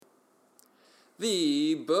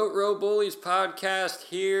The BoatRow Bullies Podcast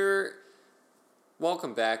here.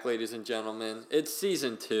 Welcome back, ladies and gentlemen. It's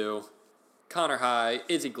season 2. Connor, hi.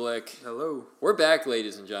 Izzy Glick. Hello. We're back,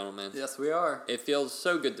 ladies and gentlemen. Yes, we are. It feels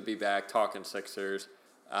so good to be back talking Sixers.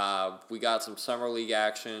 We got some summer league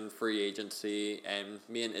action, free agency, and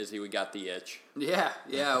me and Izzy, we got the itch. Yeah,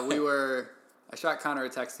 I shot Connor a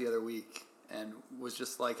text the other week and was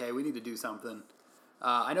just like, hey, we need to do something.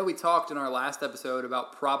 I know we talked in our last episode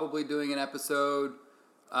about probably doing an episode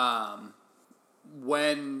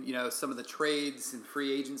when, some of the trades and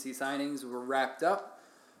free agency signings were wrapped up.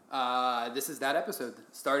 This is that episode.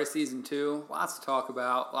 Start of season 2. Lots to talk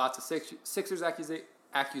about. Lots of Sixers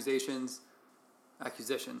acquisitions.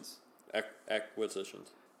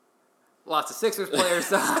 Lots of Sixers players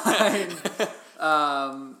signed.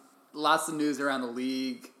 Lots of news around the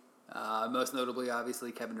league. Most notably,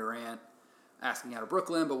 obviously, Kevin Durant asking out of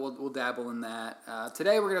Brooklyn, but we'll dabble in that.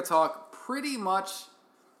 Today we're going to talk pretty much,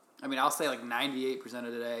 I'll say like 98%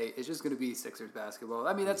 of today is just going to be Sixers basketball.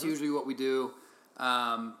 That's usually what we do.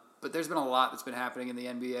 But there's been a lot that's been happening in the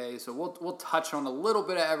NBA, so we'll touch on a little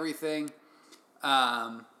bit of everything.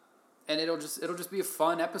 And it'll just be a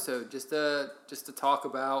fun episode just to talk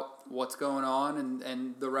about what's going on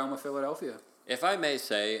and the realm of Philadelphia. If I may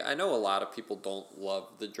say, I know a lot of people don't love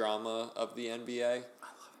the drama of the NBA.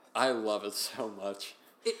 I love it so much.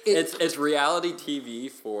 It's reality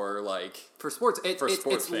TV for sports. It's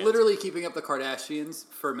fans. literally Keeping Up the Kardashians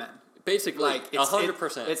for men. Basically,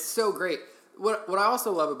 100%. It's so great. What I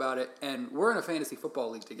also love about it, and we're in a fantasy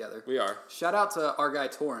football league together. We are. Shout out to our guy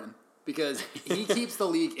Torin, because he keeps the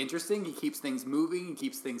league interesting. He keeps things moving. He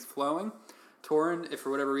keeps things flowing. Torin, if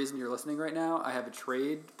for whatever reason you're listening right now, I have a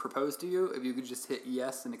trade proposed to you. If you could just hit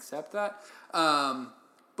yes and accept that.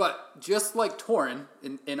 But just like Torin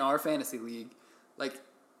in our fantasy league,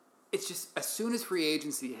 it's just as soon as free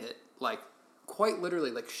agency hit, quite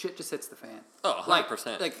literally, shit just hits the fan. Oh,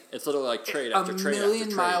 100%. It's literally like trade after trade after trade. A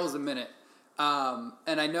million miles a minute. And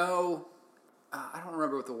I know, I don't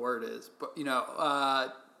remember what the word is, but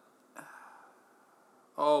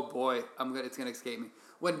oh boy, it's gonna escape me.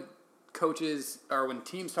 When coaches or when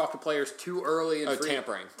teams talk to players too early and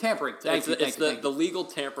tampering. Tampering. Thank you. The legal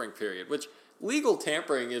tampering period, which legal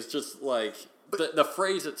tampering is just the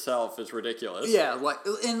phrase itself is ridiculous. Yeah,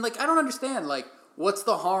 I don't understand what's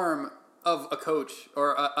the harm of a coach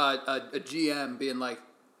or a GM being like,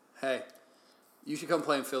 hey, you should come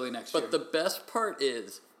play in Philly next year. But the best part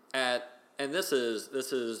is and this is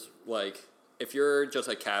if you're just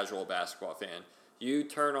a casual basketball fan, you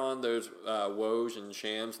turn on those Woj and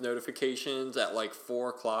Shams notifications at 4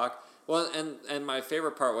 o'clock. Well, and my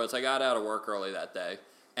favorite part was I got out of work early that day,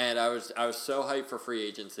 and I was so hyped for free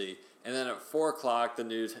agency. And then at 4 o'clock, the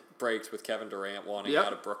news breaks with Kevin Durant wanting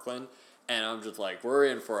out of Brooklyn. And I'm just we're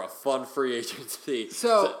in for a fun free agency.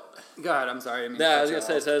 So go ahead. I'm sorry. I was going to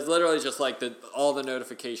say, so it's literally just all the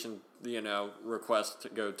notification, requests to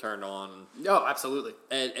go turned on. Oh, absolutely.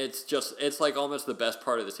 And it's almost the best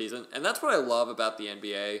part of the season. And that's what I love about the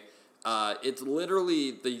NBA. It's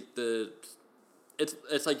literally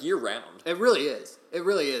it's year round. It really is. It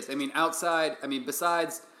really is.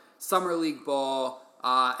 Besides summer league ball,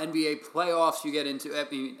 NBA playoffs you get into,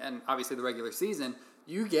 and obviously the regular season,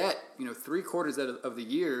 you get, 3/4 of the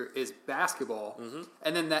year is basketball. Mm-hmm.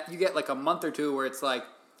 And then that you get a month or two where it's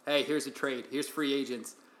hey, here's a trade, here's free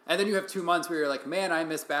agents. And then you have 2 months where you're man, I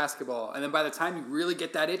miss basketball. And then by the time you really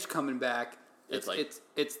get that itch coming back, it's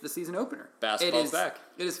the season opener. Basketball's back.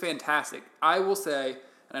 It is fantastic. I will say,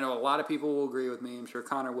 and I know a lot of people will agree with me, I'm sure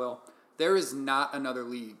Connor will, there is not another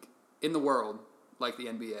league in the world like the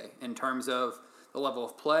NBA in terms of the level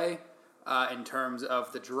of play, in terms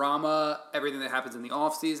of the drama, everything that happens in the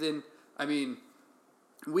offseason.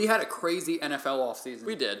 We had a crazy NFL offseason.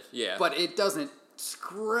 We did, yeah. But it doesn't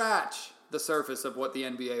scratch the surface of what the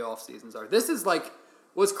NBA offseasons are. This is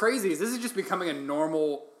what's crazy is this is just becoming a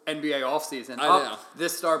normal NBA offseason. I know.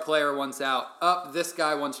 This star player wants out. This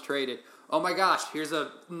guy wants traded. Oh my gosh, here's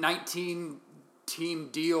a 19-team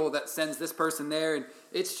deal that sends this person there. And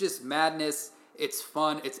it's just madness. It's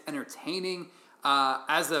fun. It's entertaining.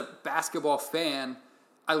 As a basketball fan,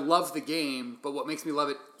 I love the game, but what makes me love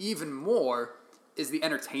it even more is the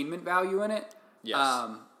entertainment value in it. Yes.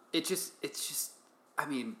 It's just,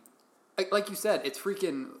 like you said, it's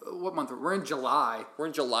freaking, what month? We're in July.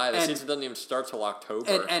 The season doesn't even start till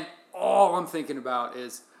October. And all I'm thinking about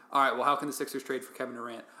is, all right, well, how can the Sixers trade for Kevin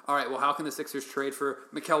Durant? All right, well, how can the Sixers trade for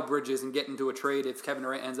Mikal Bridges and get into a trade if Kevin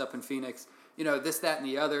Durant ends up in Phoenix? This, that, and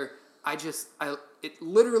the other. It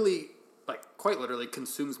literally, quite literally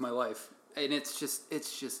consumes my life. And it's just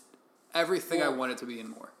everything I want it to be and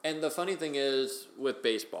more. And the funny thing is with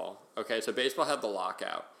baseball, okay, so baseball had the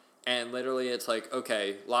lockout. And literally it's like,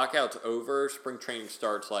 okay, lockout's over, spring training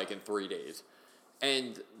starts like in 3 days.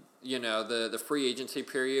 And, you know, the free agency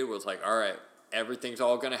period was like, all right, everything's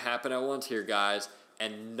all going to happen at once here, guys.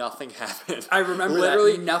 And nothing happened. I remember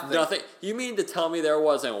literally that. Nothing. You mean to tell me there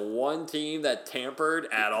wasn't one team that tampered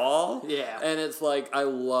at all? Yeah. And it's like, I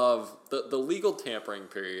love the legal tampering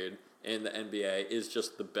period in the NBA is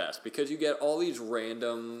just the best because you get all these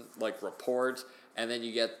random like reports. And then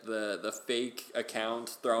you get the fake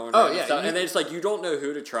accounts thrown. Oh, yeah. And then it's like you don't know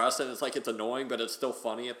who to trust, and it's like it's annoying, but it's still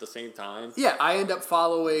funny at the same time. Yeah, I end up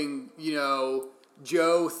following,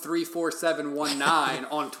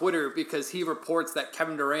 Joe34719 on Twitter because he reports that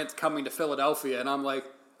Kevin Durant's coming to Philadelphia, and I'm like,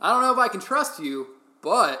 I don't know if I can trust you,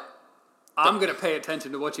 but I'm going to pay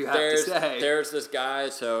attention to what you have to say. There's this guy,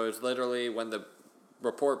 so it's literally when the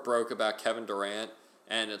report broke about Kevin Durant,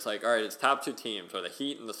 and it's like, all right, it's top two teams, or the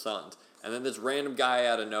Heat and the Suns. And then this random guy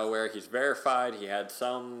out of nowhere, he's verified, he had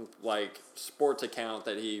some, like, sports account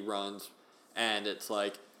that he runs, and it's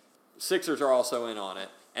like, Sixers are also in on it.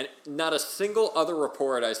 And not a single other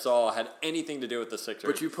report I saw had anything to do with the Sixers.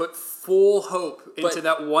 But you put full hope into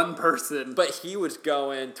that one person. But he was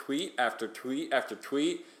going tweet after tweet after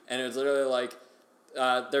tweet, and it was literally like,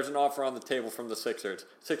 there's an offer on the table from the Sixers.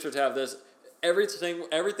 Sixers have this.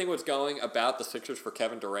 Everything was going about the Sixers for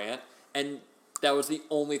Kevin Durant, and that was the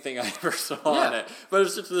only thing I ever saw on it. But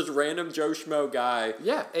it's just this random Joe Schmo guy.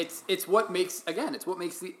 Yeah, it's what makes the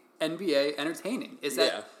NBA entertaining. Is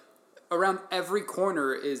that around every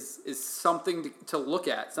corner is something to look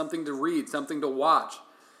at, something to read, something to watch.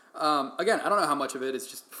 Again, I don't know how much of it is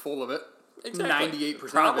just full of it. Exactly. 98%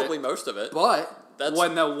 Probably of it. most of it. But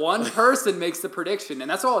when the one person makes the prediction, and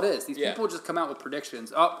that's all it is. These people just come out with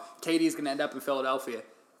predictions. Oh, KD's going to end up in Philadelphia.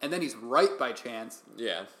 And then he's right by chance.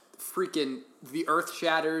 Yeah. Freaking the earth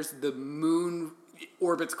shatters, the moon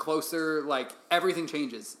orbits closer, like everything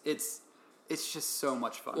changes. It's just so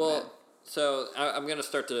much fun. Well, man. So I'm going to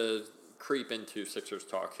start to creep into Sixers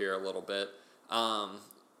talk here a little bit.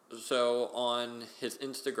 So on his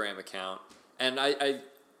Instagram account, and I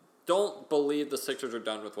don't believe the Sixers are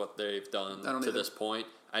done with what they've done to this point.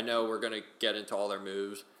 I know we're going to get into all their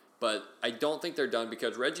moves, but I don't think they're done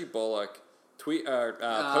because Reggie Bullock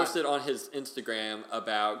posted on his Instagram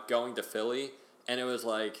about going to Philly, and it was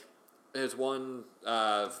like his one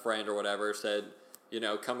friend or whatever said,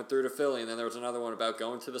 coming through to Philly, and then there was another one about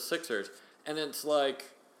going to the Sixers, and it's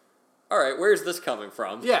like, all right, where's this coming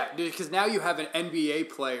from? Yeah, because now you have an NBA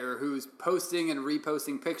player who's posting and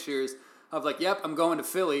reposting pictures of like, yep, I'm going to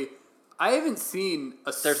Philly. I haven't seen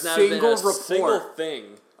single thing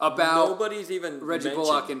about nobody's even Reggie mentioned.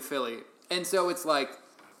 Bullock in Philly, and so it's like,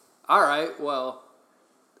 all right, well,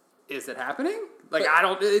 is it happening? Like, I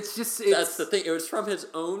don't. That's the thing. It was from his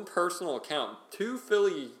own personal account. 2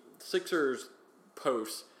 Philly Sixers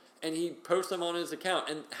posts, and he posted them on his account.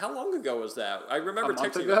 And how long ago was that? I remember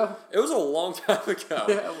texting ago? It was a long time ago.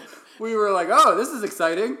 Yeah, we were like, oh, this is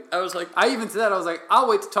exciting. I was like, I even said that. I was like, I'll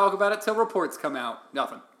wait to talk about it till reports come out.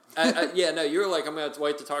 Nothing. You were like, I'm going to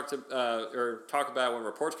wait to talk about it when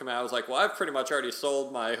reports come out. I was like, well, I've pretty much already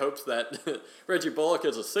sold my hopes that Reggie Bullock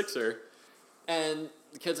is a Sixer. And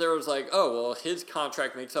because there was like, oh, well, his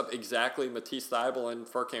contract makes up exactly Matisse Thybulle and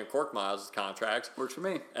Furkan Korkmaz's contracts. Works for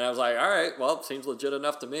me. And I was like, all right, well, it seems legit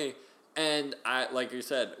enough to me. And like you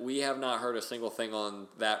said, we have not heard a single thing on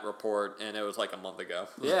that report, and it was like a month ago.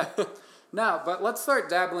 Yeah. No, but let's start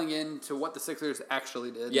dabbling into what the Sixers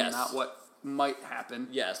actually did, and not what might happen.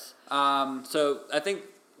 Yes. So I think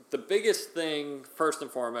the biggest thing, first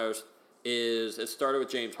and foremost, is it started with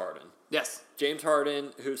James Harden. Yes. James Harden,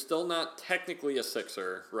 who's still not technically a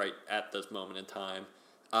Sixer right at this moment in time,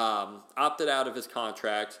 opted out of his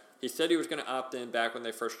contract. He said he was going to opt in back when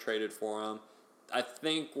they first traded for him. I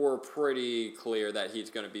think we're pretty clear that he's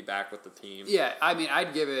going to be back with the team. Yeah, I mean,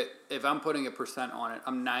 I'd give it, if I'm putting a percent on it,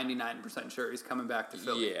 I'm 99% sure he's coming back to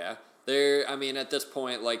Philly. Yeah. At this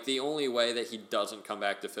point, like, the only way that he doesn't come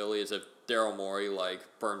back to Philly is if Daryl Morey,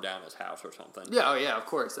 burned down his house or something. Yeah, of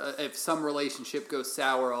course. If some relationship goes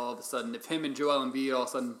sour all of a sudden, if him and Joel Embiid all of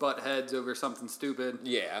a sudden butt heads over something stupid.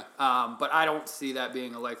 Yeah. But I don't see that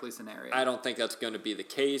being a likely scenario. I don't think that's going to be the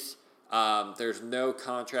case. There's no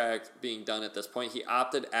contract being done at this point. He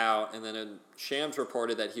opted out, and then Shams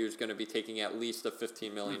reported that he was going to be taking at least a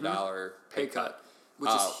 $15 million pay cut.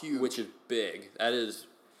 Which is huge. Which is big. That is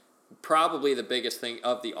probably the biggest thing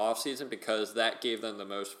of the offseason because that gave them the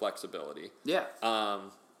most flexibility. Yeah.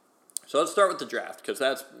 So let's start with the draft because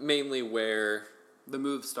that's mainly where the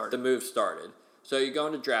move started. So you go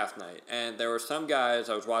into draft night, and there were some guys,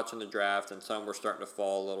 I was watching the draft, and some were starting to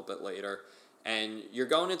fall a little bit later. And you're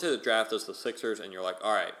going into the draft as the Sixers, and you're like,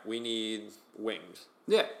 all right, we need wings.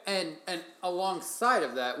 Yeah, and alongside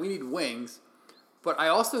of that, we need wings. But I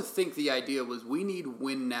also think the idea was we need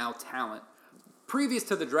win-now talent. Previous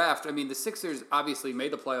to the draft, I mean, the Sixers obviously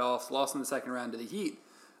made the playoffs, lost in the second round to the Heat.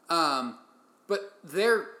 But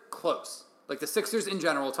they're close. Like, the Sixers in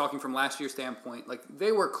general, talking from last year's standpoint, like,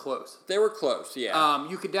 they were close. They were close, yeah.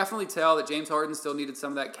 You could definitely tell that James Harden still needed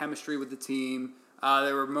some of that chemistry with the team.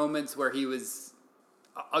 There were moments where he was,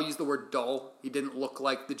 I'll use the word dull. He didn't look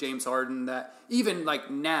like the James Harden that, even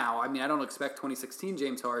like now, I mean, I don't expect 2016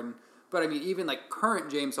 James Harden, but I mean, even like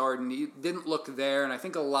current James Harden, he didn't look there. And I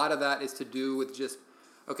think a lot of that is to do with just,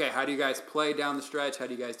 okay, how do you guys play down the stretch? How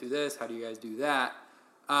do you guys do this? How do you guys do that?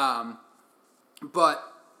 But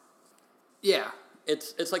yeah.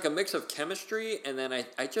 It's like a mix of chemistry, and then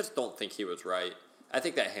I just don't think he was right. I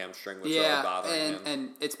think that hamstring was really bothering him. And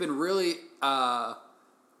it's been really, I'll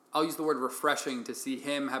use the word refreshing to see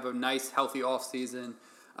him have a nice, healthy offseason.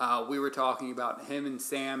 We were talking about him and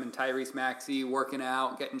Sam and Tyrese Maxey working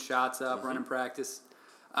out, getting shots up, running practice.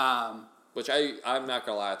 Which I'm not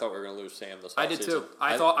going to lie, I thought we were going to lose Sam this offseason. I did too.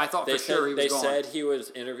 I thought for sure he was going. They said he was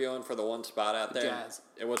interviewing for the one spot out there. Jazz.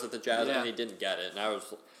 It was at the Jazz, and he didn't get it. And I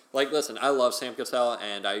was like, listen, I love Sam Cassell,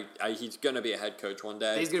 and he's going to be a head coach one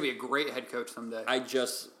day. He's going to be a great head coach someday. I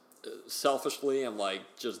just, selfishly, am like,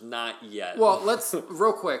 just not yet. Well, let's,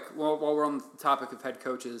 real quick, while we're on the topic of head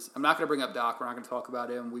coaches, I'm not going to bring up Doc. We're not going to talk about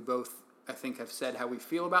him. We both, I think, have said how we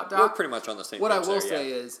feel about Doc. We're pretty much on the same page. What I will say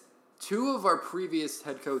is, two of our previous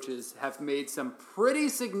head coaches have made some pretty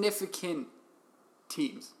significant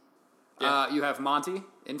teams. Yeah. You have Monty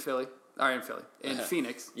in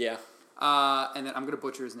Phoenix. Yeah. And then I'm going to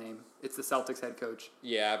butcher his name. It's the Celtics head coach.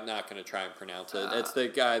 Yeah, I'm not going to try and pronounce it. It's the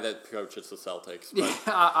guy that coaches the Celtics. But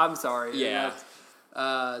Yeah, I'm sorry. Yeah.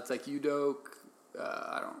 It's like Udoka.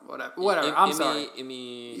 Whatever. I'm sorry.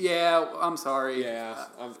 Yeah, I'm sorry. Yeah.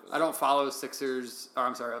 I don't follow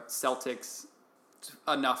Celtics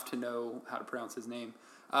enough to know how to pronounce his name.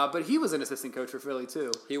 But he was an assistant coach for Philly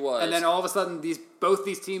too. He was. And then all of a sudden, both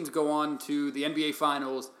these teams go on to the NBA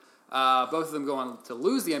Finals. Both of them go on to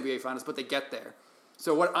lose the NBA Finals, but they get there.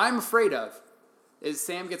 So what I'm afraid of is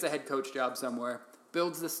Sam gets a head coach job somewhere,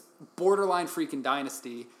 builds this borderline freaking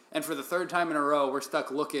dynasty, and for the third time in a row, we're stuck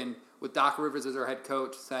looking with Doc Rivers as our head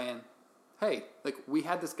coach saying, hey, like, we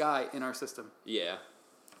had this guy in our system. Yeah.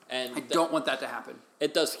 And I don't want that to happen.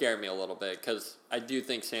 It does scare me a little bit because I do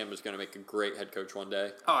think Sam is going to make a great head coach one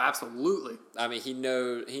day. Oh, absolutely. I mean, he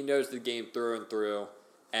knows the game through and through,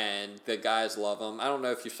 and the guys love him. I don't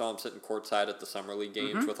know if you saw him sitting courtside at the Summer League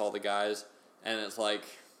games with all the guys, and it's like...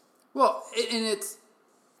 Well,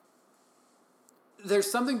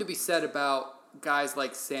 there's something to be said about guys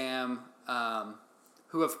like Sam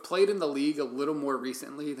who have played in the league a little more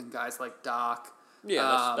recently than guys like Doc.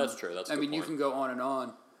 Yeah, that's true. That's a good point. You can go on and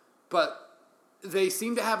on. But they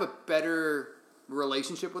seem to have a better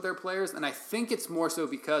relationship with their players, and I think it's more so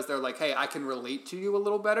because they're like, hey, I can relate to you a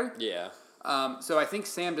little better. Yeah. So I think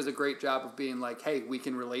Sam does a great job of being like, hey, we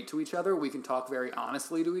can relate to each other. We can talk very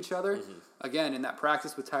honestly to each other. Mm-hmm. Again, in that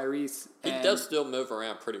practice with Tyrese. He does still move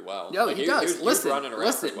around pretty well. No, he does. He was running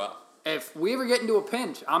around pretty well. If we ever get into a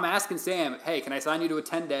pinch, I'm asking Sam, hey, can I sign you to a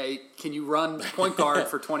 10-day? Can you run point guard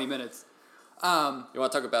for 20 minutes? You want to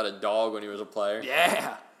talk about a dog when he was a player?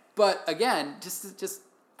 Yeah. But again, just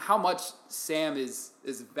how much Sam is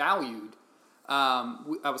valued.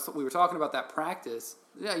 We were talking about that practice.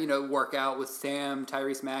 Yeah, workout with Sam,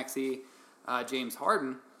 Tyrese Maxey, James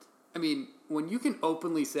Harden. I mean, when you can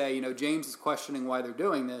openly say, James is questioning why they're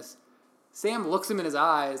doing this, Sam looks him in his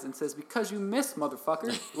eyes and says, because you missed,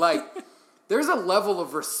 motherfucker. Like, there's a level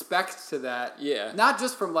of respect to that. Yeah. Not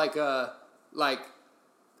just from oh,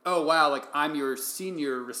 wow, like, I'm your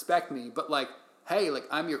senior, respect me. But, like, hey, like,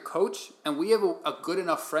 I'm your coach, and we have a good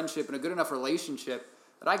enough friendship and a good enough relationship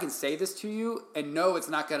that I can say this to you and know it's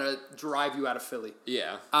not going to drive you out of Philly.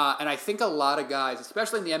 Yeah. And I think a lot of guys,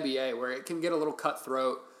 especially in the NBA, where it can get a little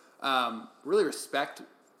cutthroat, really respect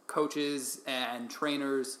coaches and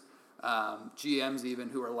trainers, GMs even,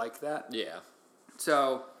 who are like that. Yeah.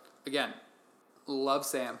 So, again, love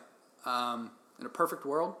Sam. In a perfect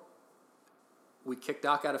world, we kick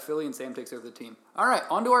Doc out of Philly and Sam takes over the team. All right,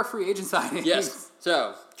 on to our free agent signings. Yes.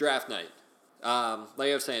 So, draft night. Like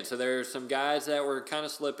I was saying, so there's some guys that were kind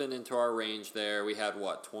of slipping into our range there. We had,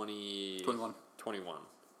 21.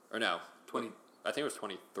 Or no. 20. I think it was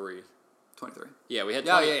 23. 23. Yeah, we had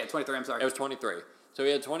 20. Yeah, 23, I'm sorry. It was 23. So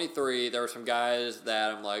we had 23. There were some guys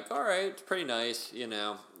that I'm like, all right, it's pretty nice.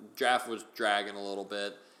 Draft was dragging a little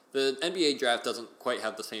bit. the NBA draft doesn't quite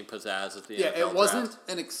have the same pizzazz as the NFL draft. Yeah, it wasn't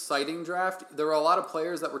an exciting draft. There were a lot of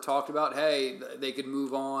players that were talked about. Hey, they could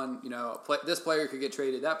move on. This player could get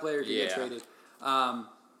traded. That player could get traded.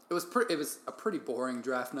 It was a pretty boring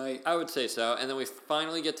draft night. I would say so. And then we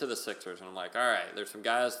finally get to the Sixers, and I'm like, all right, there's some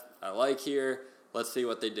guys I like here. Let's see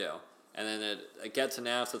what they do. And then it gets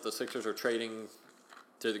announced that the Sixers are trading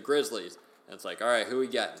to the Grizzlies. And it's like, all right, who we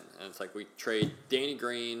getting? And it's like we trade Danny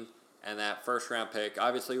Green and that first-round pick.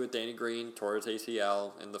 Obviously, with Danny Green, tore his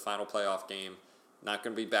ACL in the final playoff game. Not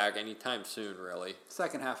going to be back anytime soon, really.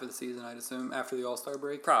 Second half of the season, I'd assume, after the All-Star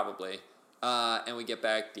break. Probably. And we get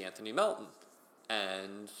back DeAnthony Melton.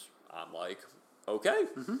 And I'm like, okay,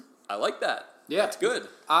 I like that. Yeah, that's good.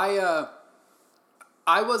 I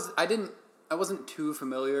wasn't too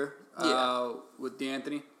familiar with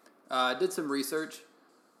DeAnthony. I did some research,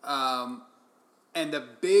 and the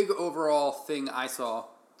big overall thing I saw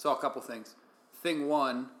a couple things. Thing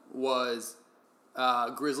one was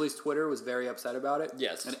Grizzlies Twitter was very upset about it.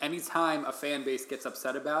 Yes. And anytime a fan base gets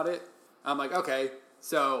upset about it, I'm like, okay,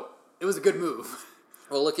 so it was a good move.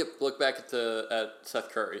 Well, look back at Seth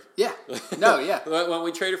Curry. Yeah. No, yeah. When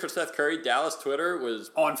we traded for Seth Curry, Dallas Twitter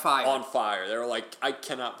was on fire. They were like, I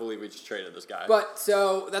cannot believe we just traded this guy. But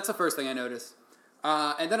so that's the first thing I noticed.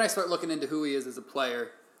 And then I start looking into who he is as a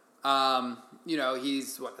player.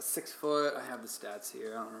 He's a 6 foot. I have the stats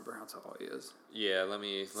here. I don't remember how tall he is. Yeah, let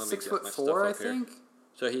me 6'4", get my stuff up I think. Here.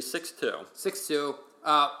 So he's 6'2". 6'2".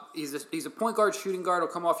 He's a point guard, shooting guard.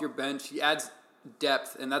 He'll come off your bench. He adds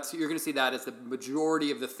depth, and you're going to see that as the majority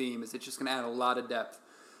of the theme. Is it's just going to add a lot of depth.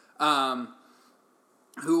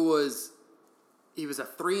 He was a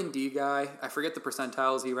 3-and-D guy. I forget the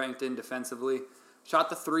percentiles he ranked in defensively. Shot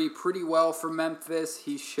the 3 pretty well for Memphis.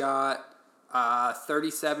 He shot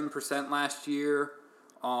 37% last year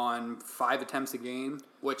on 5 attempts a game,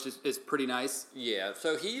 which is pretty nice. Yeah,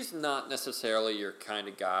 so he's not necessarily your kind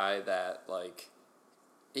of guy that, like,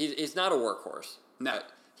 he's not a workhorse. No.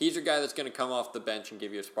 He's your guy that's going to come off the bench and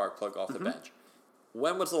give you a spark plug off the bench.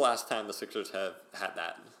 When was the last time the Sixers have had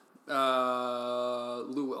that?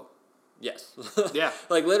 Lou Will. Yes. Yeah.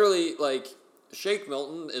 Like, literally, like, Shake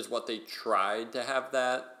Milton is what they tried to have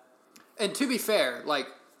that. And to be fair, like,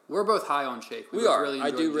 we're both high on Shake. We are. I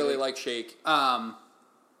do really like Shake.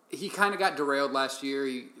 He kind of got derailed last year.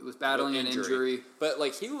 He was battling an injury. But,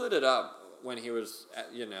 like, he lit it up when he was,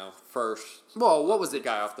 first. Well, what was it?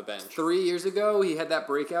 Guy off the bench. 3 years ago, he had that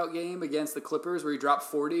breakout game against the Clippers where he dropped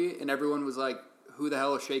 40, and everyone was like, who the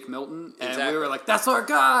hell is Shake Milton? And we were like, that's our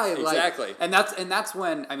guy. Exactly. Like, and that's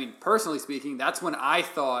when, I mean, personally speaking, that's when I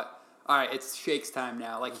thought, all right, it's Shake's time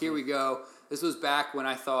now. Like, here we go. This was back when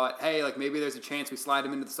I thought, hey, like, maybe there's a chance we slide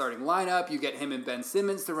him into the starting lineup. You get him and Ben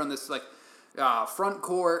Simmons to run this, like, front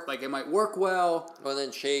court. Like, it might work well. Well,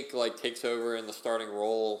 then Shake, like, takes over in the starting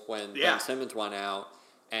role when Ben Simmons went out.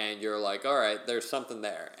 And you're like, all right, there's something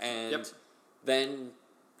there. And then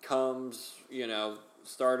comes,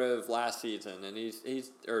 start of last season, and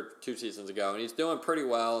he's or 2 seasons ago, and he's doing pretty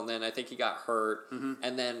well. And then I think he got hurt,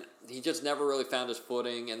 and then he just never really found his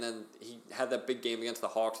footing. And then he had that big game against the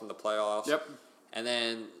Hawks in the playoffs. Yep. And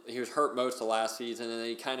then he was hurt most of last season, and then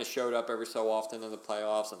he kind of showed up every so often in the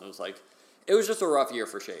playoffs, and it was just a rough year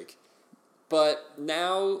for Shake. But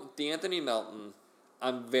now DeAnthony Melton,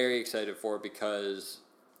 I'm very excited for because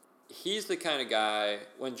he's the kind of guy,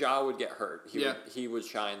 when Ja would get hurt, he would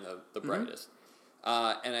shine the brightest.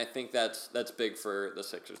 And I think that's big for the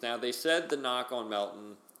Sixers. Now, they said the knock on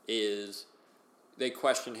Melton is they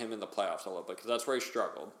questioned him in the playoffs a little bit because that's where he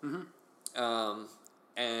struggled.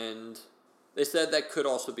 And they said that could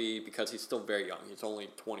also be because he's still very young. He's only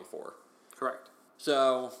 24. Correct.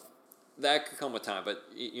 So that could come with time. But,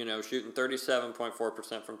 shooting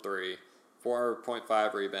 37.4% from 3,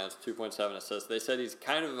 4.5 rebounds, 2.7 assists. They said he's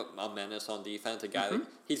kind of a menace on defense, a guy that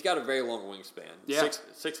he's got a very long wingspan. Yeah.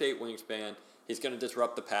 6'8" wingspan. He's going to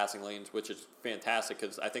disrupt the passing lanes, which is fantastic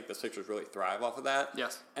because I think the Sixers really thrive off of that.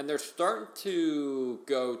 Yes. And they're starting to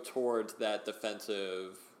go towards that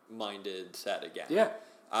defensive-minded set again. Yeah.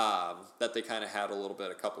 That they kind of had a little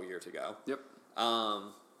bit a couple years ago. Yep.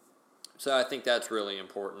 So I think that's really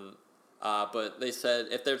important. But they said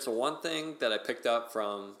if there's the one thing that I picked up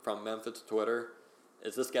from Memphis Twitter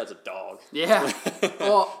is this guy's a dog. Yeah.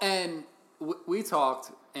 Well, and we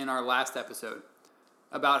talked in our last episode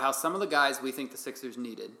about how some of the guys we think the Sixers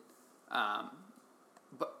needed,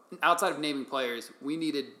 but outside of naming players, we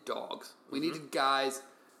needed dogs. We needed guys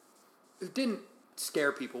who didn't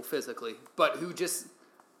scare people physically, but who just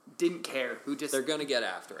didn't care. They're going to get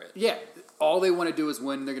after it. Yeah. All they want to do is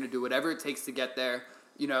win. They're going to do whatever it takes to get there.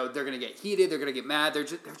 They're going to get heated. They're going to get mad. They're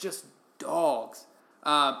just dogs.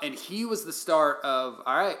 And he was the start of,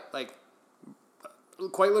 all right, like,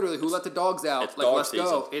 quite literally, who let the dogs out? It's like, dog let's season.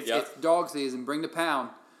 go. It's dog season. Bring the pound.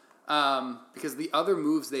 Because the other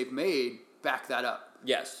moves they've made back that up.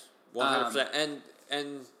 Yes, 100%.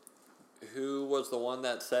 And who was the one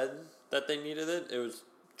that said that they needed it? It was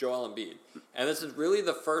Joel Embiid. And this is really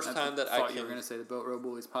the first time that I thought you were going to say the BoatRow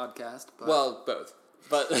Bullies podcast. But... Well, both.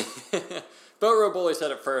 But BoatRow Bullies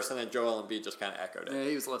said it first, and then Joel Embiid just kind of echoed it. Yeah,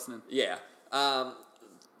 he was listening. Yeah.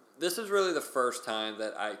 This is really the first time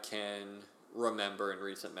that I can remember in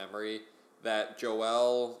recent memory that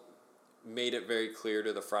Joel made it very clear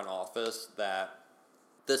to the front office that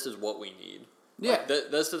this is what we need. Yeah.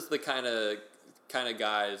 Like, this is the kind of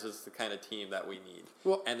guys, this is the kind of team that we need.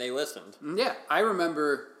 Well, and they listened. Yeah. I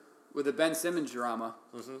remember with the Ben Simmons drama,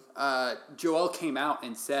 Joel came out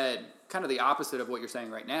and said kind of the opposite of what you're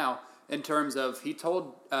saying right now in terms of he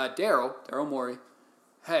told Daryl Morey,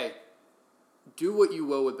 hey, do what you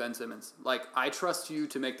will with Ben Simmons. Like, I trust you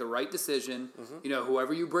to make the right decision. You know,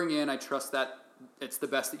 whoever you bring in, I trust that it's the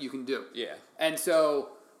best that you can do. Yeah. And so,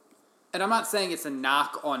 and I'm not saying it's a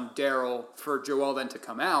knock on Daryl for Joel then to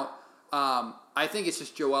come out. I think it's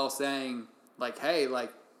just Joel saying, like, hey,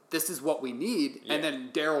 like, this is what we need. Yeah. And then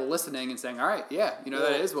Daryl listening and saying, all right, yeah, you know,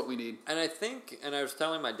 that is what we need. And I think, and I was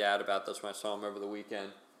telling my dad about this when I saw him over the weekend,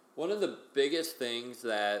 one of the biggest things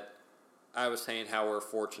that I was saying how we're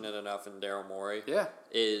fortunate enough in Daryl Morey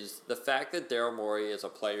is the fact that Daryl Morey is a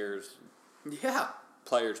player's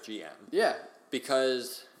GM. Yeah.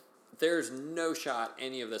 Because there's no shot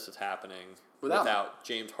any of this is happening without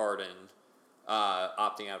James Harden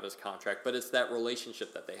opting out of his contract. But it's that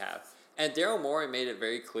relationship that they have. And Daryl Morey made it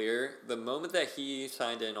very clear the moment that he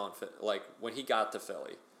signed in on, like, when he got to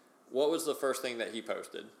Philly, what was the first thing that he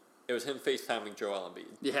posted? It was him FaceTiming Joel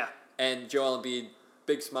Embiid. Yeah. And Joel Embiid,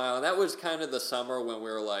 big smile. And that was kind of the summer when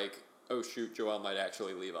we were like, oh, shoot, Joel might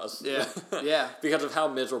actually leave us. Yeah, yeah. Because of how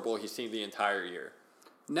miserable he seemed the entire year.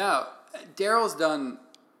 No, Daryl's done,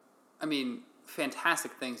 I mean,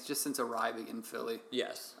 fantastic things just since arriving in Philly.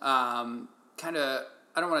 Yes. Kind of,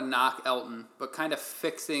 I don't want to knock Elton, but kind of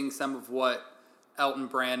fixing some of what Elton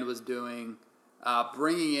Brand was doing,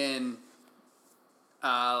 bringing in,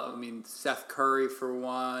 Seth Curry for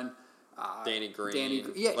one. Danny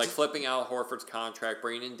Green. Like flipping Al Horford's contract,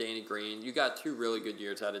 bringing in Danny Green. You got 2 really good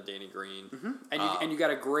years out of Danny Green. And you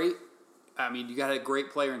got a great, you got a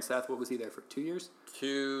great player in Seth. What was he there for, 2 years?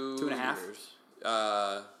 2.5 years.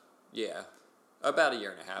 Yeah. About a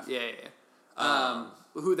year and a half. Yeah.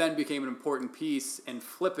 Who then became an important piece in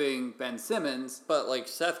flipping Ben Simmons. But, like,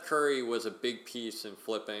 Seth Curry was a big piece in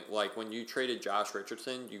flipping. Like, when you traded Josh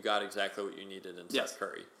Richardson, you got exactly what you needed in Seth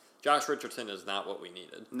Curry. Josh Richardson is not what we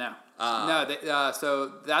needed. No.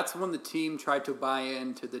 So that's when the team tried to buy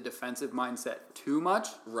into the defensive mindset too much.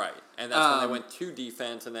 Right. And that's when they went to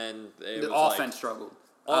defense, and then the offense struggled.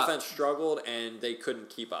 Offense struggled, and they couldn't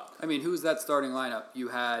keep up. I mean, who's that starting lineup? You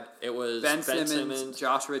had Ben Simmons,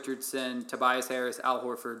 Josh Richardson, Tobias Harris, Al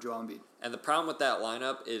Horford, Joel Embiid. And the problem with that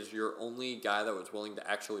lineup is your only guy that was willing to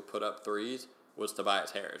actually put up threes was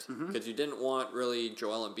Tobias Harris. Because you didn't want really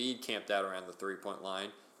Joel Embiid camped out around the three-point line.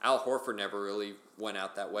 Al Horford never really went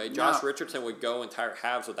out that way. Josh Richardson would go entire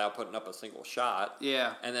halves without putting up a single shot.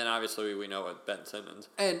 Yeah. And then obviously we know with Ben Simmons.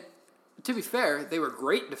 And to be fair, they were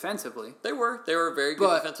great defensively. They were a very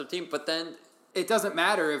good defensive team, but then it doesn't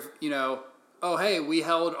matter if, we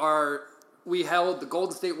held the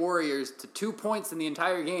Golden State Warriors to 2 points in the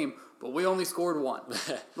entire game, but we only scored 1.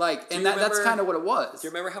 That's kind of what it was. Do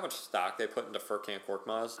you remember how much stock they put into Furkan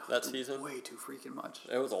Korkmaz that season? Way too freaking much.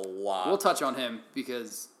 It was a lot. We'll touch on him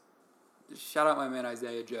because shout out my man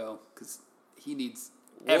Isaiah Joe because he needs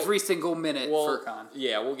every single minute Furkan.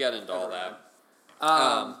 Yeah, we'll get into all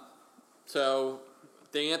that. So,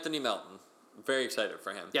 DeAnthony Melton, very excited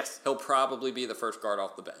for him. Yes. He'll probably be the first guard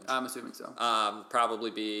off the bench. I'm assuming so.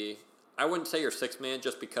 Probably be, I wouldn't say your 6th man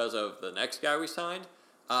just because of the next guy we signed.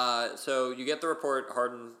 So you get the report,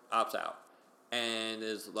 Harden opts out and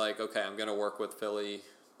is like, okay, I'm going to work with Philly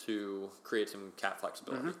to create some cap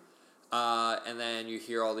flexibility. And then you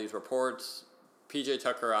hear all these reports, PJ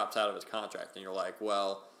Tucker opts out of his contract, and you're like,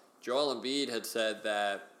 well, Joel Embiid had said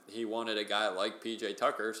that he wanted a guy like PJ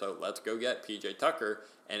Tucker, so let's go get PJ Tucker.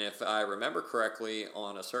 And if I remember correctly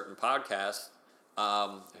on a certain podcast,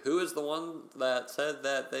 who is the one that said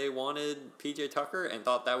that they wanted PJ Tucker and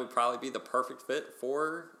thought that would probably be the perfect fit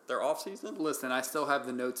for their offseason? Listen, I still have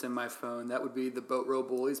the notes in my phone. That would be the BoatRow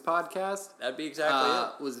Bullies podcast. That'd be exactly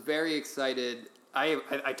it. Was very excited. I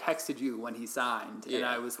texted you when he signed, and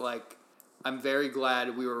I was like, I'm very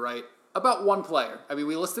glad we were right about one player. I mean,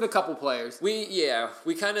 we listed a couple players.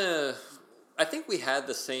 I I think we had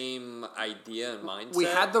the same idea and mindset. We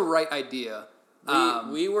had the right idea.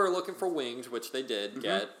 We were looking for wings, which they did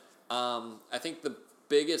get. I think the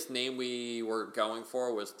biggest name we were going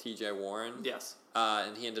for was T.J. Warren. Yes.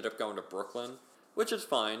 And he ended up going to Brooklyn, which is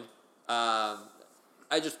fine.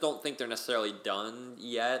 I just don't think they're necessarily done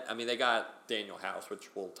yet. I mean, they got Daniel House,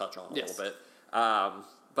 which we'll touch on a little bit.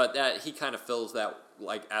 But that he kind of fills that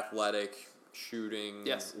like athletic shooting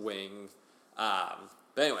wing. But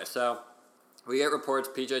anyway, so we get reports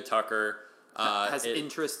PJ Tucker has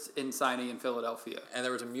interest in signing in Philadelphia. And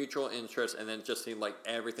there was a mutual interest, and then it just seemed like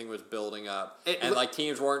everything was building up. Like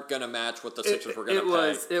teams weren't going to match what the Sixers were going to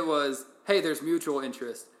pay. It was, hey, there's mutual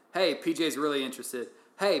interest. Hey, PJ's really interested.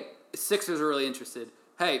 Hey, Sixers are really interested.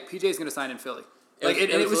 Hey, PJ's going to sign in Philly.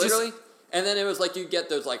 It was literally... And then it was like you get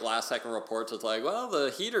those like last second reports. It's like, well,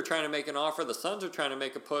 the Heat are trying to make an offer. The Suns are trying to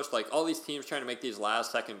make a push. Like all these teams trying to make these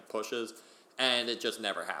last second pushes, and it just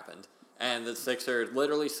never happened. And the Sixers,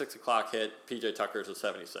 literally 6 o'clock hit, PJ Tucker's a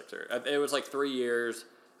 76er. It was like 3 years,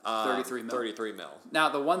 33 mil. Now,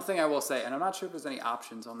 the one thing I will say, and I'm not sure if there's any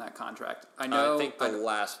options on that contract. I think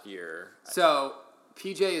last year. So,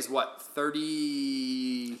 PJ is what,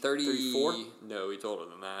 34? No, he's older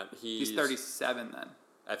than that. He's 37 then.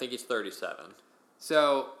 I think he's 37.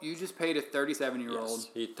 So, you just paid a 37-year-old. Yes,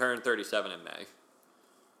 he turned 37 in May.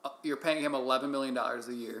 You're paying him $11 million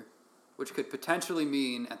a year, which could potentially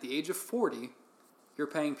mean at the age of 40, you're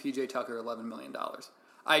paying PJ Tucker $11 million.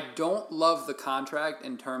 I don't love the contract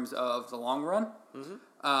in terms of the long run,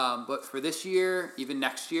 but for this year, even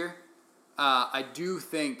next year, I do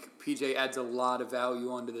think PJ adds a lot of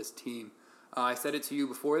value onto this team. I said it to you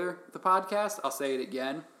before the podcast. I'll say it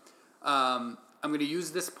again. I'm going to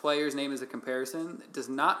use this player's name as a comparison. It does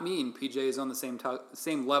not mean PJ is on the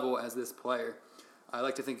same level as this player. I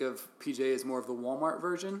like to think of PJ as more of the Walmart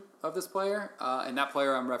version of this player, and that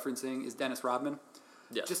player I'm referencing is Dennis Rodman.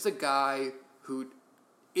 Yes. Just a guy who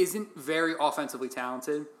isn't very offensively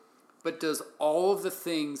talented, but does all of the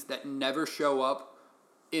things that never show up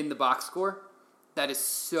in the box score that is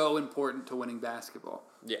so important to winning basketball.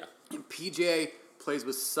 Yeah. And PJ plays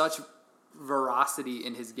with such veracity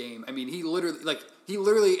in his game. I mean, he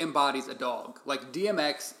literally embodies a dog. Like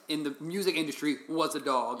DMX in the music industry was a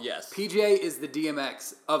dog. Yes. PJ is the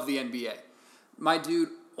DMX of the NBA. My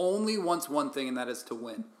dude only wants one thing, and that is to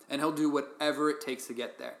win. And he'll do whatever it takes to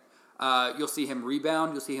get there. You'll see him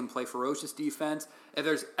rebound. You'll see him play ferocious defense. If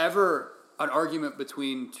there's ever an argument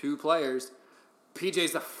between two players,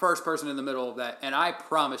 PJ's the first person in the middle of that. And I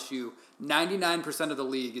promise you, 99% of the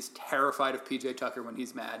league is terrified of PJ Tucker when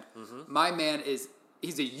he's mad. My man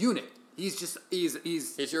he's a unit. He's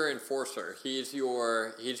your enforcer. He's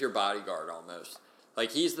your bodyguard almost.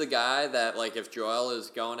 Like he's the guy that like if Joel is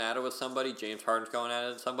going at it with somebody, James Harden's going at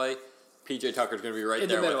it with somebody, PJ Tucker's going to be right in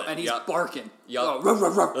there the middle, with him. And he's barking. Yup.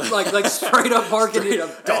 Like straight up barking. Straight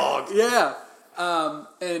up dog. Yeah.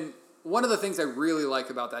 And one of the things I really like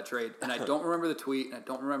about that trade, and I don't remember the tweet, and I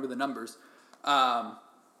don't remember the numbers,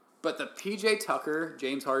 but the PJ Tucker,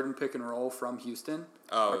 James Harden pick and roll from Houston,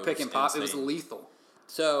 or pick and pop, insane. It was lethal.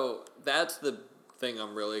 So that's the thing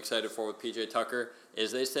I'm really excited for with PJ Tucker,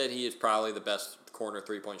 is they said he is probably the best corner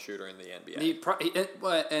three-point shooter in the NBA.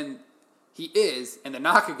 And he is, and the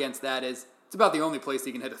knock against that is it's about the only place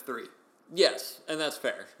he can hit a three. Yes, and that's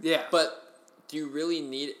fair. Yeah. But do you really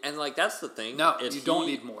need... And, like, that's the thing. No, you don't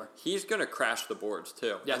need more. He's going to crash the boards,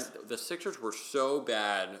 too. Yes. And the Sixers were so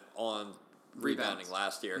bad on rebounding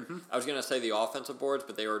last year. I was going to say the offensive boards,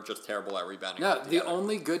 but they were just terrible at rebounding. No, the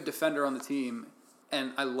only good defender on the team,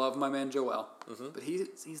 and I love my man Joel, but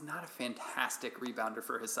he's not a fantastic rebounder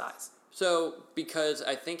for his size. So, because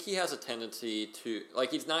I think he has a tendency to...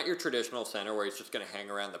 Like, he's not your traditional center where he's just going to hang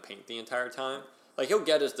around the paint the entire time. Like, he'll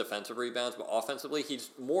get his defensive rebounds, but offensively, he's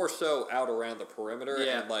more so out around the perimeter,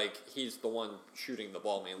 and, like, he's the one shooting the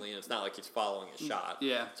ball mainly, and it's not like he's following his shot.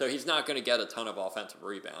 Yeah. So he's not going to get a ton of offensive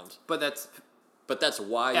rebounds. But that's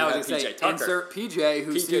why you have PJ Tucker. Insert PJ,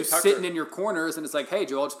 who's sitting in your corners, and it's like, hey,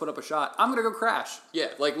 Joel, just put up a shot. I'm going to go crash. Yeah,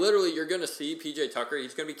 like, literally, you're going to see PJ Tucker.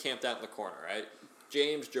 He's going to be camped out in the corner, right?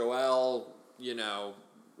 James, Joel,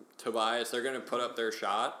 Tobias, they're going to put up their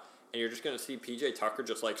shot. And you're just going to see PJ Tucker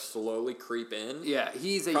just, like, slowly creep in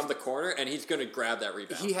from the corner, and he's going to grab that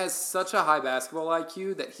rebound. He has such a high basketball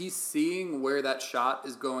IQ that he's seeing where that shot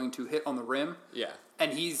is going to hit on the rim. Yeah.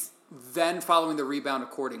 And he's then following the rebound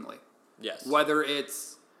accordingly. Yes. Whether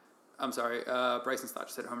it's... I'm sorry, Bryson Stott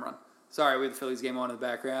just hit a home run. Sorry, we have the Phillies game on in the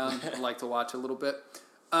background. I like to watch a little bit.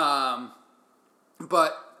 But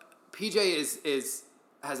PJ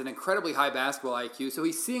has an incredibly high basketball IQ, so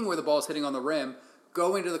he's seeing where the ball's hitting on the rim,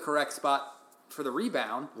 going to the correct spot, for the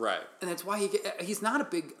rebound. Right. And that's why he's not a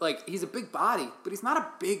big, like, he's a big body, but he's not a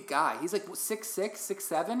big guy. He's like 6'6",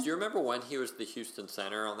 6'7". Do you remember when he was the Houston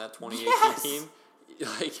center on that 2018 Yes! team?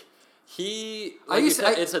 Like,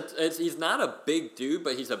 he's not a big dude,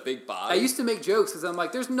 but he's a big body. I used to make jokes because I'm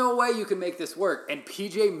like, there's no way you can make this work. And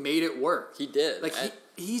PJ made it work. He did. Like,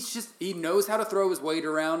 he knows how to throw his weight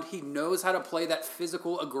around. He knows how to play that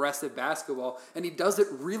physical, aggressive basketball. And he does it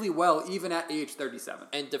really well, even at age 37.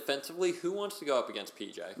 And defensively, who wants to go up against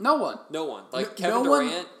PJ? No one. No one. Like, Kevin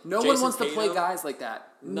Durant, no Jason one wants Tatum, to play guys like that.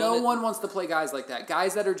 No one wants to play guys like that.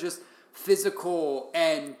 Guys that are just physical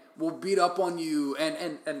and will beat up on you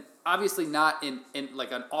and obviously not in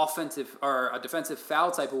like an offensive or a defensive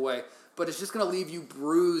foul type of way, but it's just going to leave you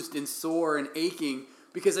bruised and sore and aching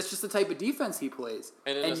because that's just the type of defense he plays.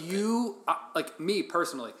 And you, like me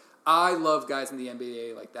personally, I love guys in the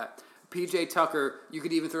NBA like that. PJ Tucker, you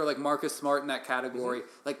could even throw like Marcus Smart in that category.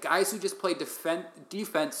 Mm-hmm. Like guys who just play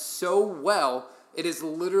defense so well, it is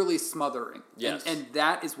literally smothering. Yes. And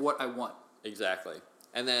that is what I want. Exactly.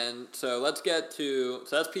 And then, so let's get to,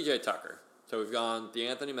 so that's PJ Tucker. So we've gone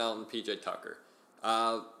DeAnthony Melton, PJ Tucker.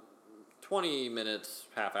 20 minutes,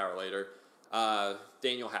 half hour later,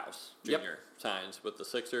 Daniel House Jr. signs with the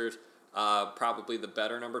Sixers. Probably the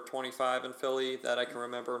better number 25 in Philly that I can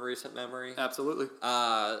remember in recent memory. Absolutely.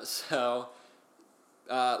 Let's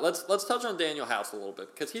touch on Daniel House a little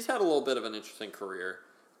bit because he's had a little bit of an interesting career.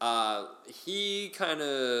 He kind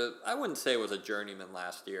of, I wouldn't say was a journeyman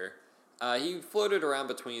last year. He floated around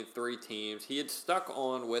between three teams. He had stuck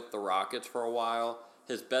on with the Rockets for a while.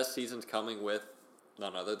 His best season's coming with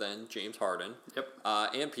none other than James Harden. Yep.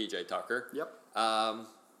 And PJ Tucker. Yep. And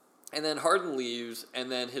then Harden leaves,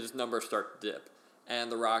 and then his numbers start to dip.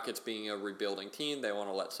 And the Rockets, being a rebuilding team, they want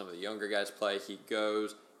to let some of the younger guys play. He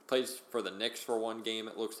plays for the Knicks for one game,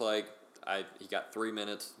 it looks like. He got 3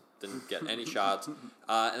 minutes, didn't get any shots.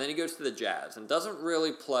 And then he goes to the Jazz and doesn't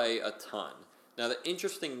really play a ton. Now, the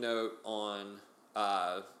interesting note on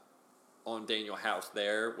Daniel House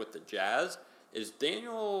there with the Jazz is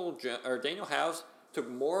Daniel House took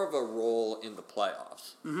more of a role in the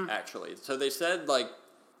playoffs, actually. So they said, like,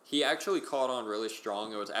 he actually caught on really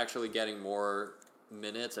strong. It was actually getting more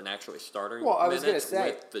minutes and actually starting minutes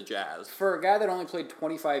with the Jazz. For a guy that only played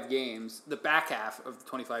 25 games, the back half of the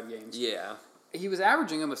 25 games, he was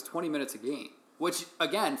averaging almost 20 minutes a game, which,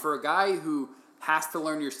 again, for a guy who has to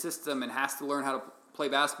learn your system and has to learn how to play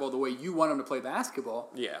basketball the way you want him to play basketball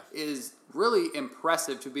is really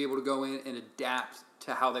impressive to be able to go in and adapt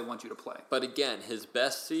to how they want you to play. But again, his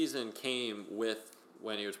best season came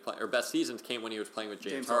when he was playing with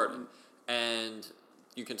James Harden. And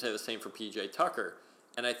you can say the same for PJ Tucker.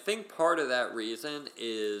 And I think part of that reason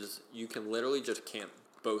is you can literally just camp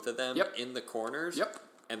both of them in the corners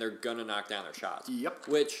and they're going to knock down their shots.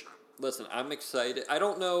 Which, listen, I'm excited. I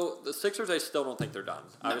don't know. The Sixers, I still don't think they're done.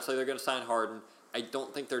 No. Obviously, they're going to sign Harden. I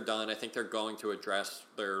don't think they're done. I think they're going to address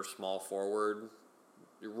their small forward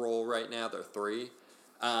role right now, their three.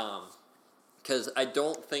 Because I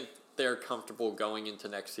don't think they're comfortable going into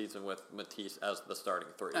next season with Matisse as the starting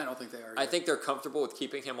three. I don't think they are. I think they're comfortable with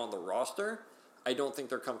keeping him on the roster. I don't think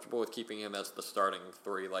they're comfortable with keeping him as the starting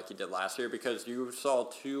three like he did last year because you saw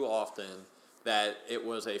too often that it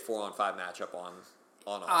was a 4-on-5 matchup on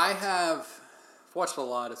offense. I have watched a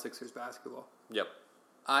lot of Sixers basketball. Yep.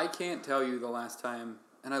 I can't tell you the last time,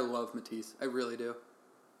 and I love Matisse, I really do,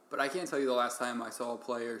 but I can't tell you the last time I saw a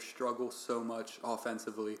player struggle so much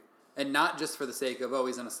offensively. And not just for the sake of,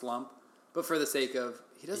 he's in a slump, but for the sake of,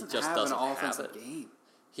 he doesn't have an offensive game.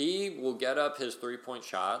 He will get up his three-point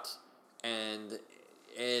shots, and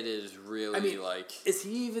it is really is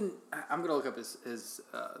he even, I'm going to look up his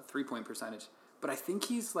three-point percentage, but I think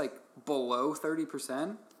he's like below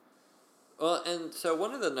 30%. Well, and so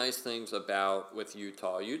one of the nice things with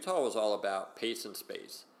Utah was all about pace and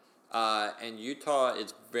space. And Utah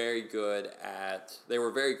is very good at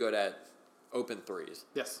open threes.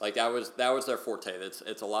 Yes. Like that was their forte.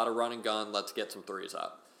 It's a lot of run and gun, let's get some threes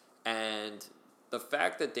up. And the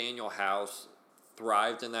fact that Daniel House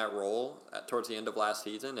thrived in that role towards the end of last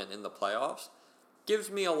season and in the playoffs gives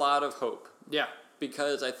me a lot of hope. Yeah.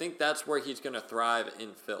 Because I think that's where he's going to thrive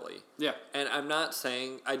in Philly. Yeah. And I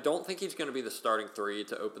don't think he's going to be the starting three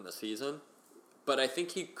to open the season, but I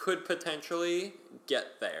think he could potentially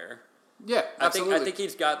get there. Yeah, absolutely. I think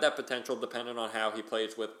he's got that potential depending on how he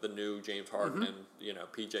plays with the new James Harden and,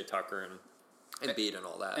 PJ Tucker and Embiid and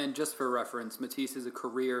all that. And just for reference, Matisse is a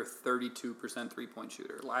career 32% three-point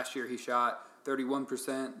shooter. Last year he shot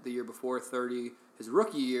 31%. The year before, 30%. His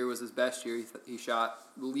rookie year was his best year. He shot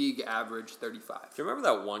league average 35%. Do you remember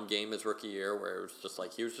that one game his rookie year where it was just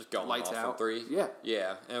like he was just going Lights off out. from three? Yeah.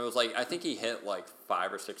 Yeah. And it was like, I think he hit like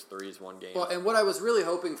 5 or 6 threes one game. Well, and what I was really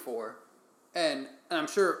hoping for, and I'm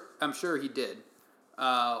sure he did,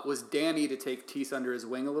 was Danny to take Tease under his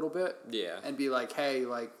wing a little bit. Yeah. And be like, hey,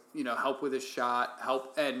 like, you know, help with his shot,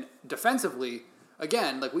 help. And defensively,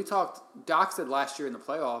 again, like we talked, Doc said last year in the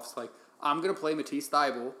playoffs, like, I'm going to play Matisse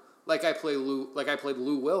Thybulle like I played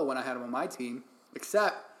Lou Will when I had him on my team,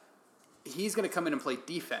 except he's going to come in and play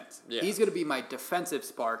defense. Yeah. He's going to be my defensive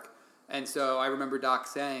spark. And so I remember Doc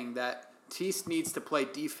saying that Tease needs to play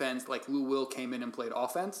defense like Lou Will came in and played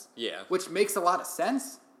offense. Yeah. Which makes a lot of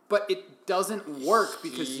sense, but it doesn't work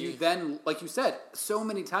because you then, like you said, so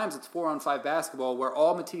many times it's 4-on-5 basketball where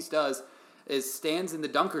all Matisse does is stands in the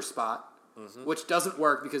dunker spot, which doesn't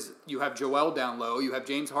work because you have Joel down low, you have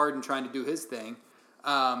James Harden trying to do his thing,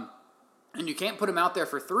 and you can't put him out there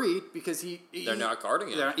for three because they're not guarding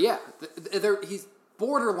him. He's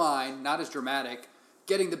borderline, not as dramatic,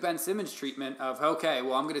 getting the Ben Simmons treatment of, okay,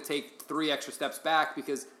 well, I'm going to take 3 extra steps back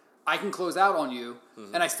because I can close out on you,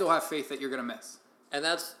 and I still have faith that you're going to miss. And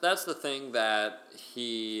that's the thing that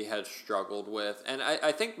he has struggled with. And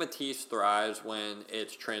I think Matisse thrives when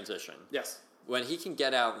it's transition. Yes. When he can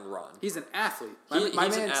get out and run. He's an athlete.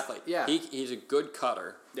 He's an athlete. Yeah. He's a good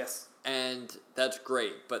cutter. Yes. And that's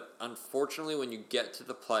great. But unfortunately, when you get to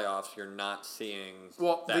the playoffs, you're not seeing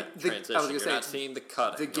transition. You're not seeing the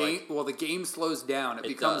cutting. The game slows down. It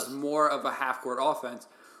becomes more of a half-court offense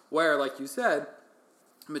where, like you said,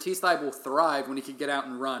 Matisse Thybulle thrived when he could get out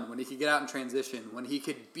and run, when he could get out and transition, when he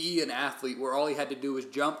could be an athlete where all he had to do was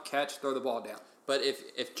jump, catch, throw the ball down. But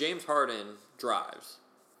if James Harden drives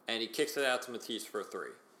and he kicks it out to Matisse for a 3,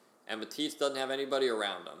 and Matisse doesn't have anybody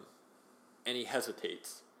around him, and he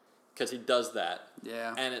hesitates because he does that.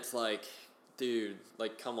 Yeah. And it's like, dude,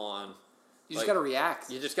 like, come on. You just got to react.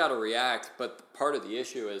 You just got to react. But part of the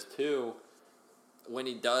issue is, too, when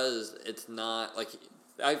he does, it's not like...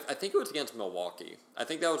 I think it was against Milwaukee. I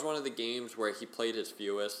think that was one of the games where he played his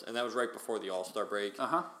fewest, and that was right before the All-Star break.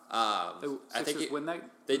 The Sixers win that?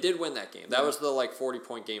 They did win that game. That was the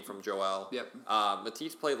 40-point game from Joel. Yep.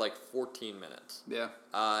 Matisse played 14 minutes. Yeah.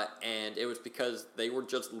 And it was because they were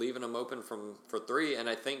just leaving him open for 3, and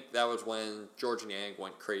I think that was when George Niang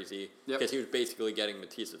went crazy because he was basically getting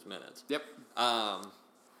Matisse's minutes. Yep.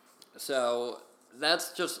 So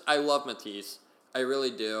that's just, I love Matisse. I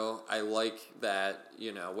really do. I like that,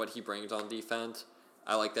 what he brings on defense.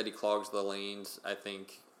 I like that he clogs the lanes. I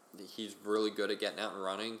think he's really good at getting out and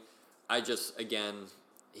running. I just, again,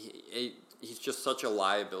 he's just such a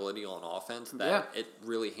liability on offense that it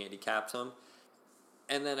really handicaps him.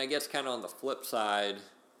 And then I guess kind of on the flip side,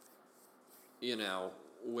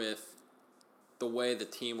 with the way the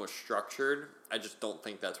team was structured, I just don't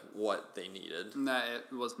think that's what they needed. No,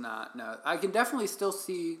 it was not. No, I can definitely still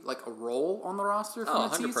see a role on the roster for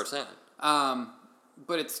Matisse. 100%.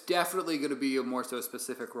 But it's definitely going to be a more so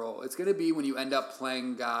specific role. It's going to be when you end up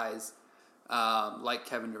playing guys like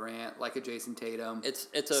Kevin Durant, like a Jason Tatum. It's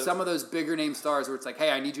some of those bigger name stars where it's like, hey,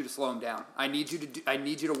 I need you to slow him down. I need you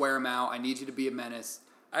to wear him out. I need you to be a menace.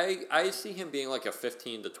 I see him being a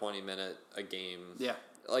 15 to 20 minute a game. Yeah.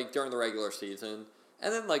 During the regular season.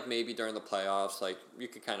 And then, maybe during the playoffs, you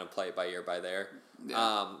could kind of play it by ear by there.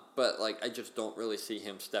 Yeah. But, I just don't really see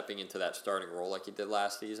him stepping into that starting role like he did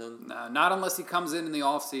last season. No, not unless he comes in the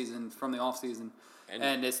offseason, from the offseason,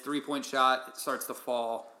 and his three-point shot starts to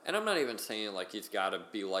fall. And I'm not even saying, he's got to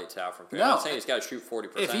be lights out from 3. No. I'm not saying he's got to shoot 40%.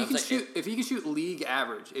 If he can shoot league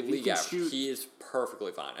average, he is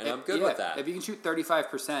perfectly fine. And I'm good with that. If he can shoot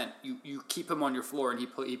 35%, you keep him on your floor, and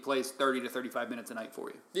he plays 30 to 35 minutes a night for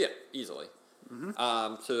you. Yeah, easily.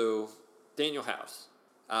 Mm-hmm. So Daniel House,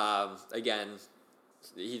 again,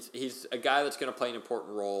 he's a guy that's going to play an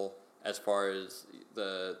important role as far as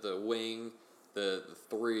the wing, the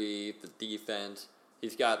 3, the defense.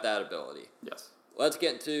 He's got that ability. Yes. Let's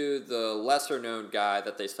get to the lesser known guy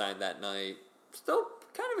that they signed that night. Still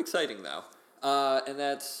kind of exciting though, and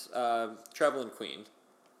that's Trevelyan Queen,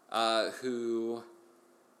 who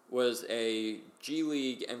was a G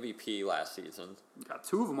League MVP last season. Got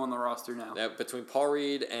 2 of them on the roster now. Between Paul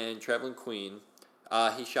Reed and Trevelyan Queen,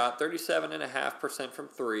 he shot 37.5% from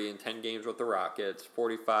 3 in 10 games with the Rockets,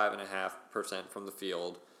 45.5% from the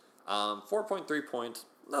field, 4.3 points,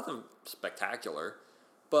 nothing spectacular,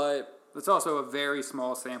 but it's also a very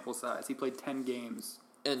small sample size. He played 10 games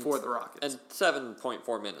for the Rockets. And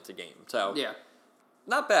 7.4 minutes a game. So yeah,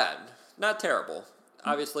 not bad, not terrible.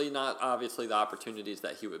 Obviously, not the opportunities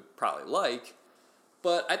that he would probably like,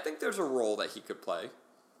 but I think there's a role that he could play.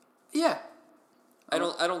 Yeah, I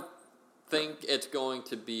don't think it's going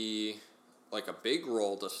to be like a big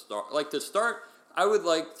role to start. Like to start, I would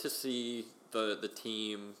like to see the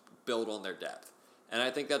team build on their depth. And I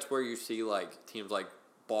think that's where you see like teams like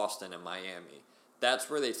Boston and Miami. That's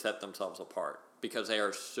where they set themselves apart because they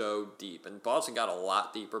are so deep. And Boston got a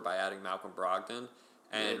lot deeper by adding Malcolm Brogdon.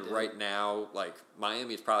 And right now, like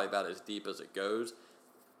Miami is probably about as deep as it goes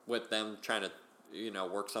with them trying to,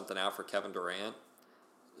 work something out for Kevin Durant.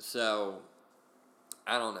 So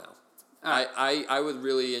I don't know. I would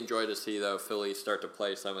really enjoy to see though Philly start to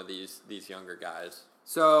play some of these younger guys.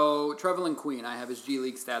 So Trevelin Queen, I have his G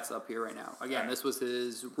League stats up here right now. Again, this was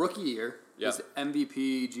his rookie year, his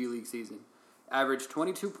MVP G League season. Averaged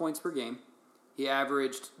 22 points per game. He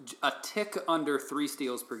averaged a tick under 3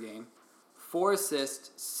 steals per game, 4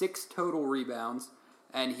 assists, 6 total rebounds,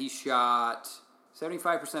 and he shot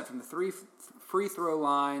 75% from the free throw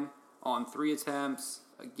line on 3 attempts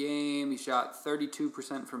a game. He shot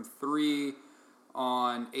 32% from 3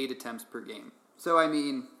 on 8 attempts per game. So, I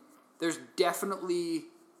mean, there's definitely...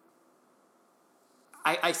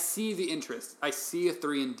 I see the interest. I see a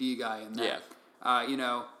 3-and-D guy in that.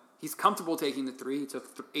 Yeah. He's comfortable taking the 3. He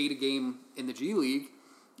took 8 a game in the G League.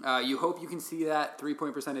 You hope you can see that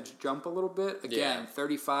 3-point percentage jump a little bit. Again,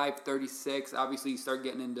 35, 36. Obviously, you start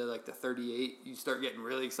getting into like the 38. You start getting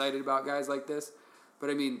really excited about guys like this.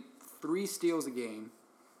 But, I mean, 3 steals a game.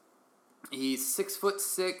 He's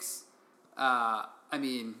 6'6". I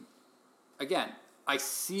mean, again, I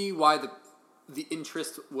see why the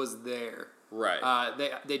interest was there. Right.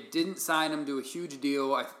 They didn't sign him to a huge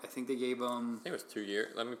deal. I think they gave him... I think it was 2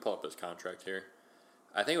 years. Let me pull up his contract here.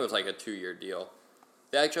 I think it was like a 2-year deal.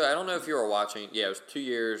 Actually, I don't know if you were watching. Yeah, it was 2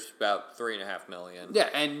 years, about $3.5 million. Yeah,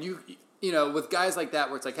 and you with guys like that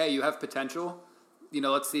where it's like, hey, you have potential.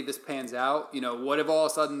 Let's see if this pans out. What if all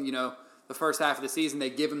of a sudden, the first half of the season they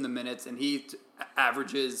give him the minutes and he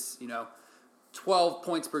averages, 12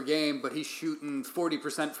 points per game, but he's shooting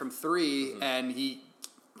 40% from 3 and he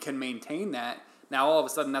can maintain that. Now all of a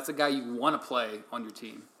sudden that's a guy you want to play on your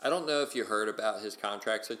team. I don't know if you heard about his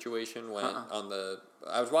contract situation when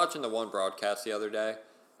I was watching the one broadcast the other day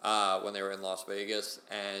when they were in Las Vegas,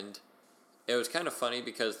 and it was kind of funny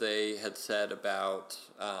because they had said about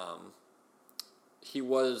he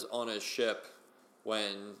was on a ship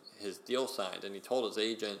when his deal signed, and he told his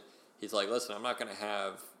agent, he's like, listen, I'm not going to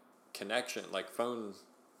have connection, like phone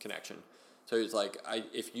connection. So he's like,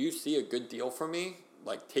 if you see a good deal for me,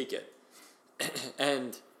 like take it.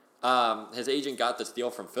 And his agent got this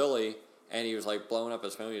deal from Philly, and he was like blowing up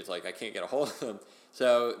his phone. He was like, I can't get a hold of him.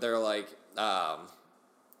 So they're like,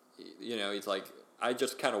 he's like, I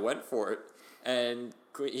just kind of went for it. And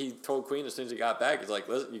he told Queen as soon as he got back, he's like,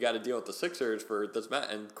 listen, you got to deal with the Sixers for this match.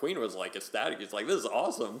 And Queen was like ecstatic. He's like, this is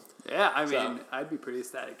awesome. Yeah, I mean, I'd be pretty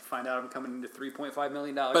ecstatic to find out I'm coming into $3.5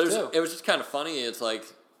 million. But it was just kind of funny. It's like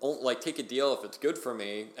take a deal if it's good for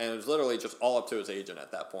me. And it was literally just all up to his agent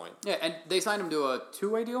at that point. Yeah, and they signed him to a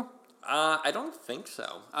 2-way deal? I don't think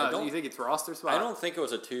so. Do you think it's roster spot? I don't think it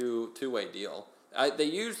was a two-way deal. They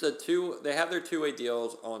used they have their 2-way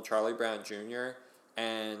deals on Charlie Brown Jr.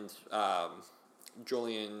 and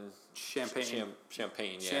Julian Champagne.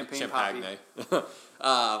 Champagne.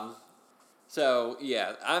 So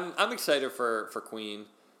yeah, I'm excited for Queen.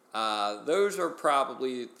 Those are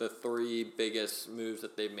probably the 3 biggest moves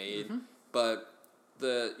that they've made. Mm-hmm. But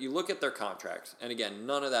you look at their contracts, and again,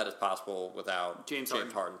 none of that is possible without James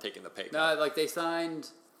Harden taking the pay cut. No, like they signed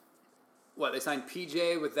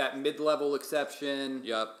PJ with that mid-level exception.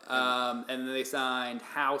 Yep. And then they signed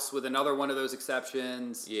House with another one of those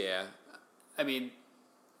exceptions. Yeah. I mean,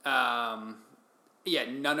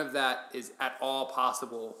 none of that is at all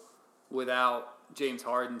possible without James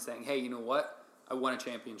Harden saying, hey, you know what? I won a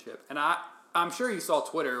championship. And I'm sure you saw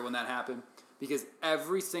Twitter when that happened, because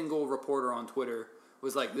every single reporter on Twitter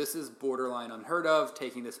was like, this is borderline unheard of,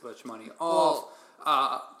 taking this much money off.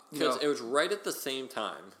 Because it was right at the same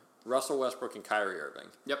time, Russell Westbrook and Kyrie Irving.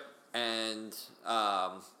 Yep. And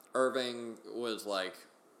Irving was like,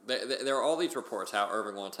 there are all these reports how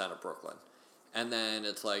Irving wants out of Brooklyn. And then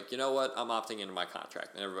it's like, you know what, I'm opting into my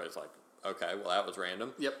contract. And everybody's like, okay, well, that was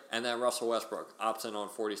random. Yep. And then Russell Westbrook opts in on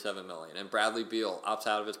 $47 million. And Bradley Beal opts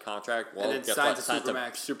out of his contract. Well, and then signs a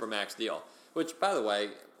Supermax deal. Which, by the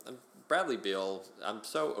way, Bradley Beal, I'm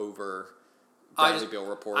so over Bradley Beal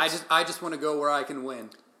reports. I just want to go where I can win.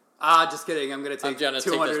 Just kidding. I'm going to take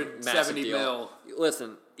 $270 million.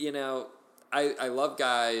 Listen, I love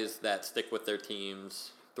guys that stick with their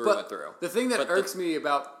teams through and through. The thing that irks me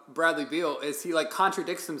about Bradley Beal is he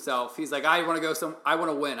contradicts himself. He's like, I want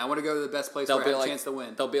to win. I want to go to the best place where I have a chance to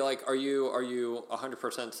win. They'll be like, are you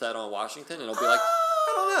 100% set on Washington? And he'll be like,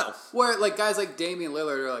 I don't know. Where like guys like Damian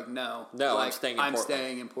Lillard are like, no, like, I'm staying in Portland.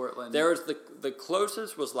 Staying in Portland. There was the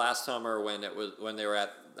closest was last summer when they were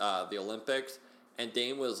at the Olympics, and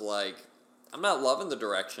Dame was like, I'm not loving the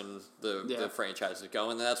direction the franchise is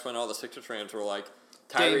going, and that's when all the Sixers fans were like,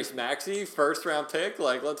 Tyrese Maxey, first round pick,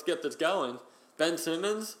 like let's get this going. Ben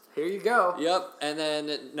Simmons. Here you go. Yep, and then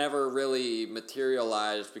it never really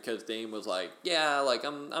materialized because Dame was like, yeah, like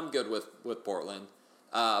I'm good with Portland.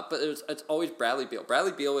 But it's always Bradley Beal.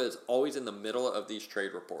 Bradley Beal is always in the middle of these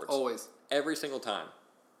trade reports. Always. Every single time.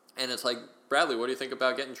 And it's like, Bradley, what do you think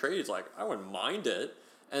about getting traded? He's like, I wouldn't mind it.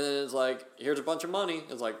 And then it's like, here's a bunch of money.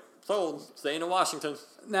 It's like, sold, staying in Washington.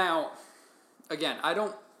 Now, again,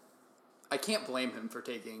 I can't blame him for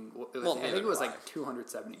taking. I think it was like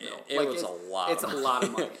 $270 million. It was a lot. It's a lot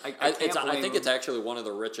of money. I think it's actually one of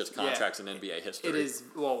the richest contracts in NBA history. It is.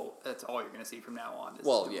 Well, that's all you're going to see from now on.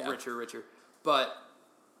 Richer. But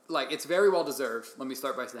like, it's very well deserved. Let me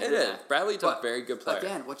start by saying it is. Bradley's a very good player.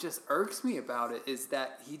 Again, what just irks me about it is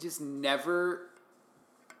that he just never.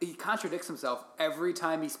 He contradicts himself every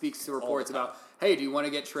time he speaks to reports about, hey, do you want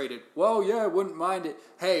to get traded? Well, yeah, I wouldn't mind it.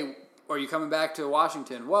 Hey, are you coming back to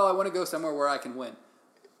Washington? Well, I want to go somewhere where I can win.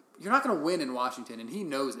 You're not going to win in Washington, and he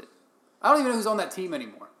knows it. I don't even know who's on that team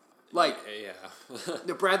anymore. Like,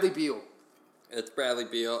 the Bradley Beal. It's Bradley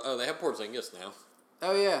Beal. Oh, they have Porzingis now.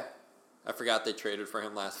 Oh, yeah. I forgot they traded for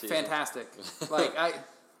him last season. Fantastic. Like,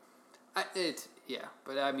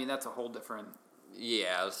 but I mean, that's a whole different.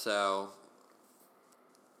 Yeah, so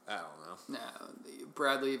I don't know. No,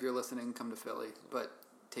 Bradley, if you're listening, come to Philly, but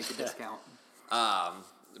take a discount.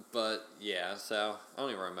 But yeah, so I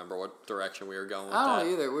don't even remember what direction we were going with I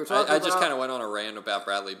don't either. We were talking I just kind of went on a rant about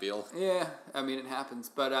Bradley Beal. Yeah, I mean, it happens.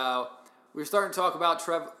 But we were starting to talk about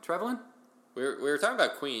Trevelyan. We were talking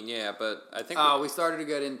about Queen, yeah, but I think we started to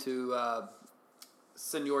get into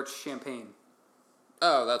Senor Champagne.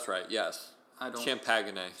 Oh, that's right. Yes.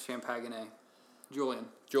 Champagne. Julian,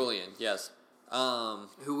 yes.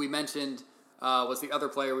 Who we mentioned was the other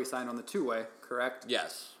player we signed on the two-way, correct?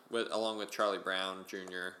 Yes, along with Charlie Brown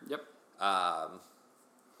Jr. Yep.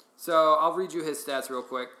 So I'll read you his stats real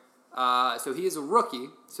quick. So he is a rookie,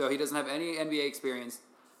 so he doesn't have any NBA experience.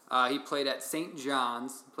 He played at St.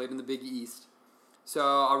 John's, played in the Big East. So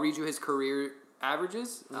I'll read you his career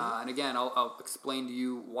averages, and again, I'll explain to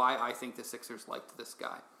you why I think the Sixers liked this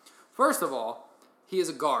guy. First of all, he is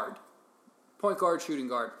a guard. Point guard, shooting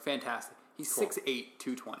guard, fantastic. He's cool. 6'8",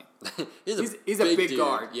 220. He's a big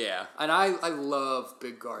guard. Yeah. And I love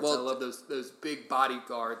big guards. I love those big body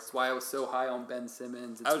guards. That's why I was so high on Ben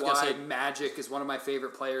Simmons. It's why Magic is one of my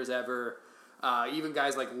favorite players ever. Even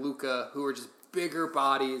guys like Luka, who are just bigger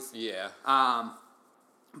bodies. Yeah.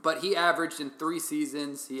 But he averaged in 3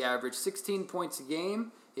 seasons, he averaged 16 points a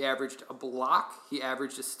game. He averaged a block. He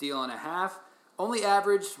averaged a steal and a half. Only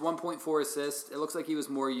averaged 1.4 assists. It looks like he was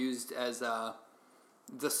more used as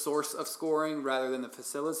the source of scoring rather than the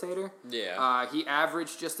facilitator. Yeah. He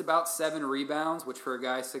averaged just about 7 rebounds, which for a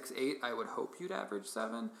guy 6'8", I would hope you'd average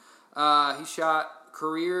 7. He shot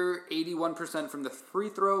career 81% from the free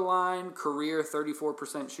throw line, career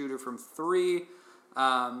 34% shooter from 3.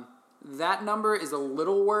 That number is a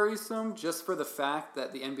little worrisome just for the fact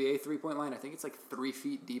that the NBA three-point line, I think it's like 3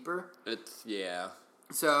 feet deeper. Yeah.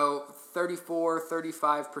 So 34,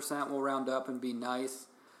 35% will round up and be nice.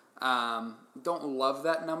 Don't love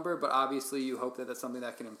that number, but obviously you hope that that's something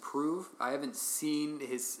that can improve. I haven't seen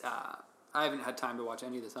his... I haven't had time to watch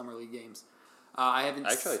any of the Summer League games. I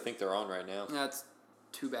actually think they're on right now. That's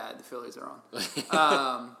too bad. The Phillies are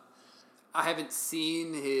on. I haven't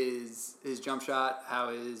seen his jump shot,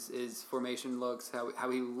 how his formation looks,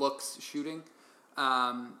 how he looks shooting.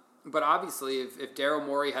 But obviously, if Daryl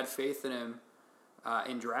Morey had faith in him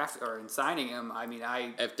in draft or in signing him, I mean,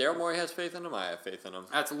 if Daryl Morey has faith in him, I have faith in him.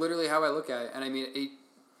 That's literally how I look at it. And I mean,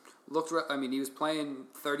 he was playing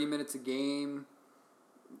 30 minutes a game.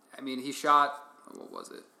 I mean, he shot, what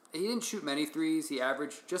was it? He didn't shoot many threes. He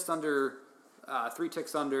averaged just under 3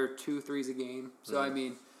 ticks under 2 threes a game. So I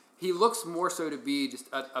mean, he looks more so to be just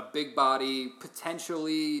a big body,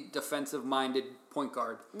 potentially defensive-minded point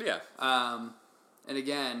guard. Yeah. And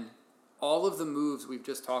again, all of the moves we've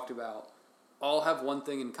just talked about all have one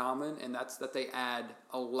thing in common, and that's that they add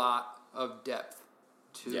a lot of depth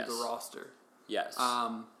to the roster. Yes.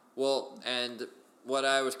 Well, and what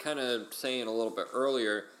I was kind of saying a little bit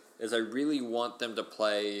earlier is I really want them to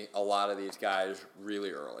play a lot of these guys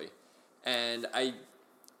really early. And I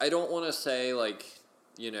don't want to say, like,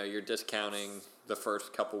 you're discounting the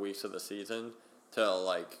first couple weeks of the season to,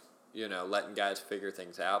 like, letting guys figure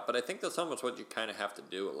things out. But I think that's almost what you kind of have to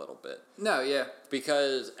do a little bit. No, yeah.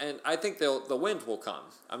 Because, and I think the wins will come.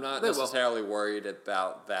 I'm not necessarily worried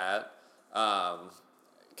about that.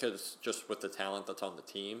 Because just with the talent that's on the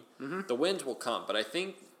team, the wins will come. But I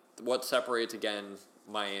think what separates, again,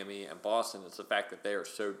 Miami and Boston is the fact that they are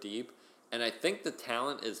so deep. And I think the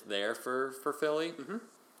talent is there for Philly.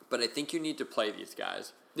 But I think you need to play these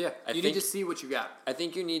guys. Yeah, you need to see what you got. I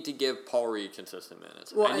think you need to give Paul Reed consistent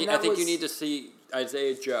minutes. Well, I think you need to see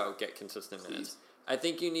Isaiah Joe get consistent minutes. I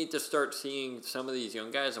think you need to start seeing some of these young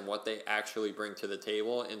guys and what they actually bring to the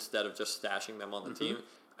table instead of just stashing them on the team.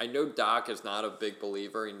 I know Doc is not a big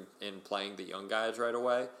believer in playing the young guys right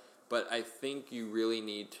away, but I think you really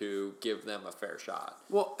need to give them a fair shot.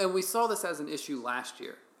 Well, and we saw this as an issue last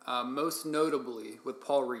year, most notably with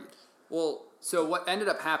Paul Reed. Well, so what ended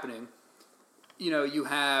up happening, you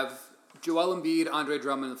have Joel Embiid, Andre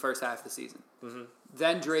Drummond in the first half of the season.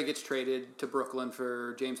 Then Dre gets traded to Brooklyn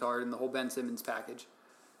for James Harden, the whole Ben Simmons package.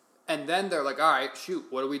 And then they're like, all right, shoot,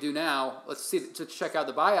 what do we do now? Let's check out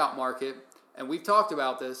the buyout market. And we've talked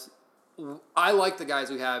about this. I like the guys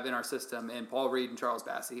we have in our system, and Paul Reed and Charles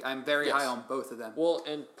Bassey. I'm very high on both of them. Well,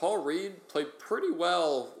 and Paul Reed played pretty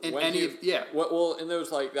well in in those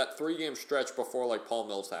that 3-game stretch before Paul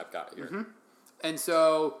Millsap got here. And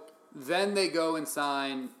so then they go and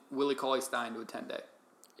sign Willie Cauley-Stein to a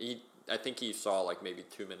 10-day. I think he saw maybe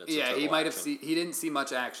 2 minutes. Yeah, he might have seen. He didn't see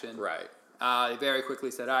much action. Right. He very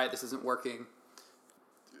quickly said, "All right, this isn't working."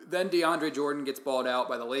 Then DeAndre Jordan gets balled out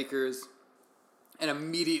by the Lakers, and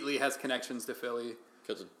immediately has connections to Philly.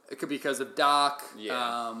 Because of Doc.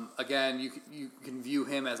 Yeah. Again, you can view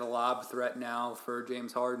him as a lob threat now for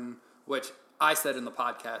James Harden, which I said in the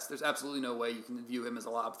podcast. There's absolutely no way you can view him as a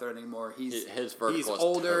lob threat anymore. He's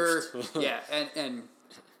older. Yeah,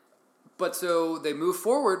 but so they move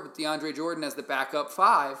forward with DeAndre Jordan as the backup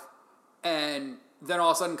 5, and then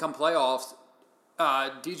all of a sudden, come playoffs,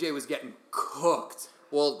 DJ was getting cooked.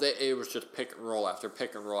 Well, it was just pick and roll after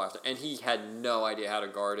pick and roll after, and he had no idea how to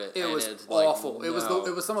guard it. It was awful. It was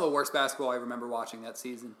some of the worst basketball I remember watching that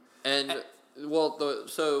season.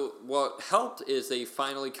 So what helped is they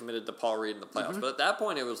finally committed to Paul Reed in the playoffs, but at that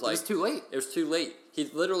point it was too late. It was too late.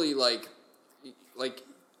 He's literally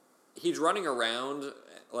he's running around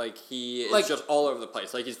he is just all over the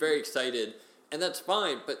place. He's very excited. And that's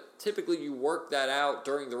fine, but typically you work that out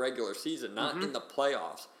during the regular season, not in the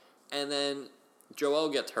playoffs. And then Joel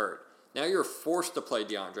gets hurt. Now you're forced to play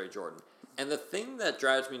DeAndre Jordan. And the thing that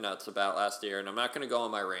drives me nuts about last year, and I'm not going to go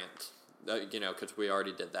on my rant, because we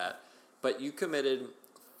already did that, but you committed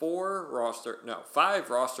 5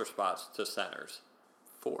 roster spots to centers.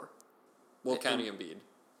 4. Well, counting Embiid.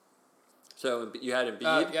 So you had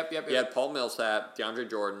Embiid, yep. You had Paul Millsap, DeAndre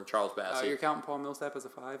Jordan, Charles Bassey. You're counting Paul Millsap as a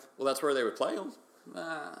 5? Well, that's where they would play him.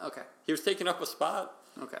 Okay. He was taking up a spot.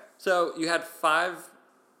 Okay. So you had 5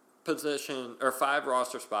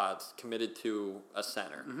 roster spots committed to a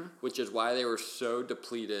center, which is why they were so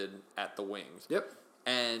depleted at the wings. Yep.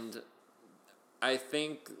 And I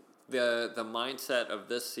think the mindset of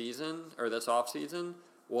this season or this offseason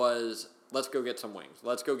was, let's go get some wings.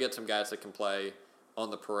 Let's go get some guys that can play on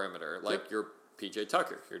the perimeter, your PJ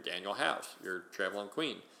Tucker, your Daniel House, your Trevelyan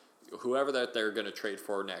Queen, whoever that they're going to trade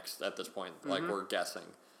for next at this point, we're guessing.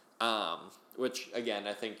 Which, again,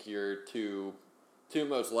 I think your two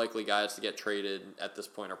most likely guys to get traded at this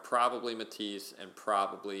point are probably Matisse and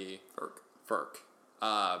probably Furk.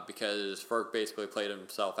 Because Furk basically played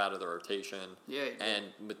himself out of the rotation. Yeah. And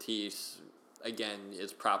Matisse, again,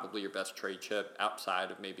 is probably your best trade chip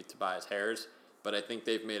outside of maybe Tobias Harris. But I think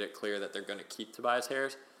they've made it clear that they're going to keep Tobias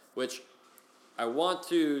Harris, which I want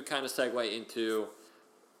to kind of segue into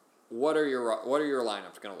what are your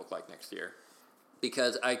lineups going to look like next year?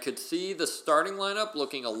 Because I could see the starting lineup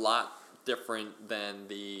looking a lot different than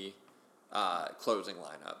the closing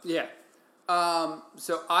lineup. Yeah.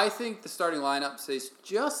 So I think the starting lineup stays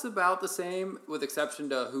just about the same, with exception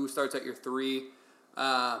to who starts at your 3.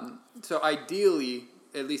 So ideally,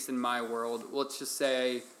 at least in my world, let's just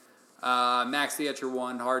say Maxey at your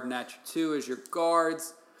 1, Harden at your 2 as your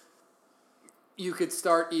guards. You could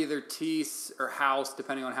start either Tease or House,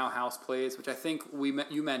 depending on how House plays, which I think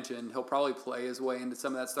you mentioned. He'll probably play his way into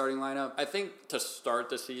some of that starting lineup. I think to start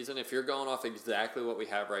the season, if you're going off exactly what we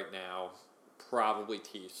have right now, probably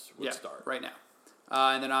Tease would start. Right now.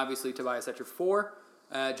 And then obviously Tobias at your 4,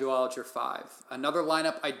 Joel at your 5. Another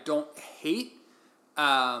lineup I don't hate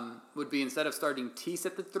would be, instead of starting Tease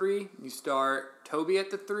at the 3, you start Toby at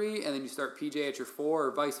the 3, and then you start PJ at your 4,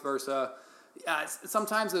 or vice versa.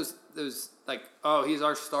 Sometimes those like, oh, he's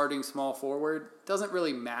our starting small forward, doesn't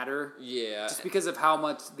really matter. Yeah. Just because of how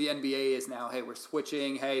much the NBA is now. Hey, we're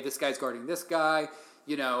switching. Hey, this guy's guarding this guy.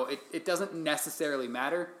 It doesn't necessarily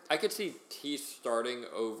matter. I could see T starting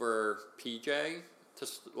over PJ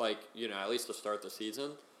at least to start the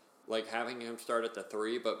season. Like having him start at the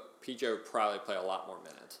 3, but PJ would probably play a lot more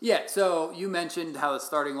minutes. Yeah, so you mentioned how the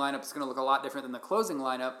starting lineup is going to look a lot different than the closing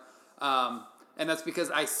lineup. And that's because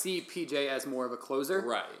I see PJ as more of a closer.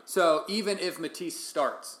 Right. So even if Matisse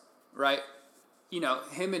starts, right,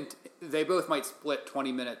 they both might split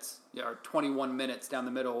 20 minutes or 21 minutes down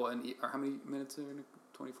the middle. Or how many minutes are in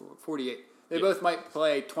 24? 48. They both might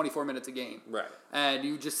play 24 minutes a game. Right. And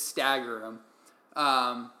you just stagger them.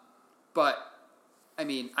 But,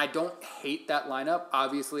 I don't hate that lineup.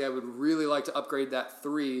 Obviously, I would really like to upgrade that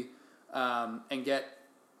 3 and get...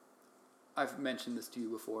 I've mentioned this to you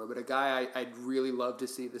before, but a guy I'd really love to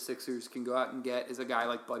see the Sixers can go out and get is a guy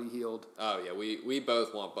like Buddy Hield. Oh, yeah, we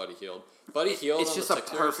both want Buddy Hield. Buddy Hield on the Sixers... It's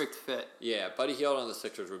just a perfect fit. Yeah, Buddy Hield on the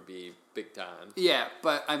Sixers would be big time. Yeah,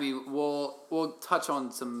 but, we'll touch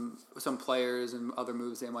on some players and other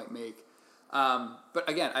moves they might make. But,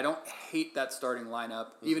 again, I don't hate that starting lineup,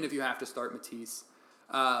 even if you have to start Matisse.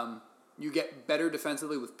 You get better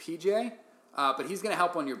defensively with PJ, but he's going to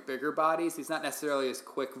help on your bigger bodies. He's not necessarily as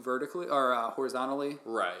quick vertically or horizontally.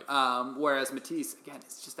 Right. Whereas Matisse, again,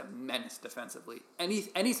 is just a menace defensively.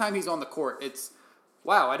 Anytime he's on the court, it's,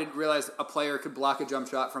 wow, I didn't realize a player could block a jump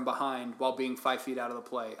shot from behind while being 5 feet out of the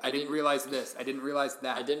play. I didn't realize this. I didn't realize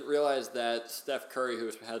that. I didn't realize that Steph Curry,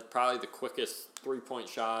 who has probably the quickest three-point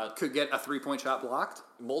shot... could get a three-point shot blocked?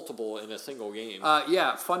 Multiple in a single game.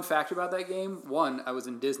 Yeah, fun fact about that game. 1, I was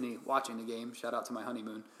in Disney watching the game. Shout out to my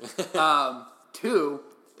honeymoon. 2,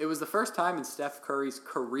 it was the first time in Steph Curry's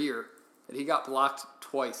career that he got blocked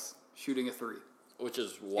twice shooting a 3. Which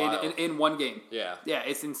is wild. In one game. Yeah. Yeah,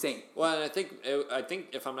 it's insane. Well, and I think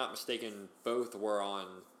if I'm not mistaken, both were on,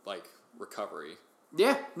 recovery.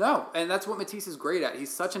 Yeah, no, and that's what Matisse is great at.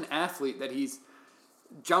 He's such an athlete that he's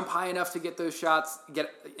jump high enough to get those shots,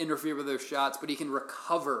 interfere with those shots, but he can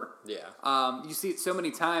recover. Yeah. You see it so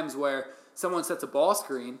many times where someone sets a ball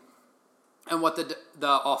screen, and what the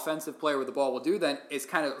offensive player with the ball will do then is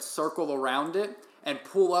kind of circle around it and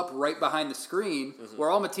pull up right behind the screen, where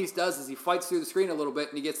all Matisse does is he fights through the screen a little bit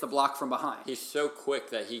and he gets the block from behind. He's so quick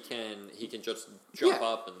that he can just jump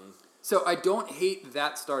up and... So I don't hate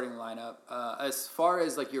that starting lineup. As far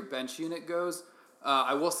as your bench unit goes,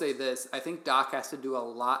 I will say this. I think Doc has to do a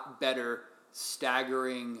lot better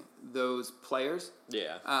staggering those players.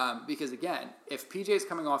 Yeah. Because, again, if PJ's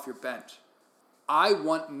coming off your bench, I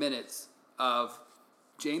want minutes of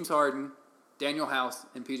James Harden, Daniel House,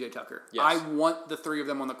 and PJ Tucker. Yes. I want the 3 of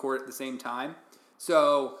them on the court at the same time.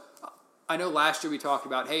 So I know last year we talked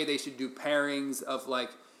about, hey, they should do pairings of,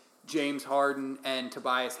 James Harden and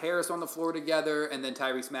Tobias Harris on the floor together, and then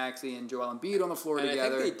Tyrese Maxey and Joel Embiid on the floor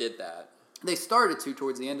together. I think they did that. They started to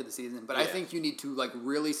towards the end of the season, but yeah. I think you need to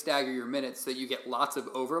really stagger your minutes so that you get lots of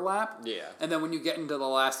overlap. Yeah. And then when you get into the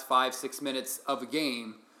last 5-6 minutes of a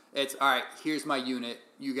game, it's all right. Here's my unit.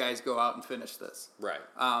 You guys go out and finish this. Right.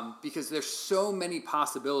 Because there's so many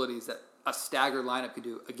possibilities that a staggered lineup could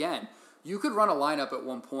do. Again, you could run a lineup at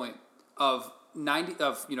one point of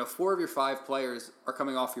 4 of your 5 players are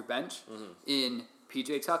coming off your bench in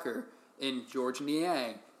PJ Tucker, in George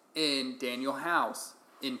Niang, in Daniel House,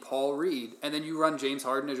 in Paul Reed, and then you run James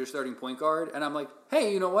Harden as your starting point guard, and I'm like,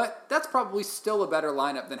 hey, you know what? That's probably still a better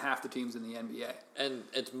lineup than half the teams in the NBA. And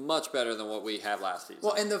it's much better than what we had last season.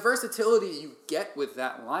 Well, and the versatility you get with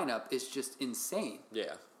that lineup is just insane.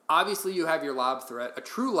 Yeah. Obviously, you have your lob threat, a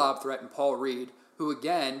true lob threat in Paul Reed, who,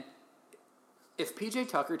 again, if PJ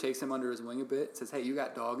Tucker takes him under his wing a bit, says, hey, you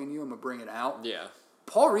got dog in you, I'm going to bring it out. Yeah.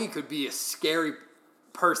 Paul Reed could be a scary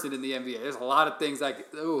person in the NBA. There's a lot of things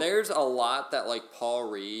There's a lot that Paul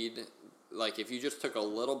Reed, if you just took a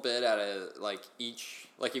little bit out of each,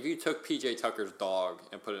 if you took PJ Tucker's dog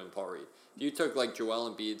and put it in Paul Reed, if you took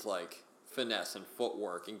Joel Embiid's finesse and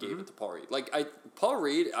footwork and gave it to Paul Reed. Paul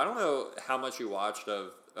Reed, I don't know how much you watched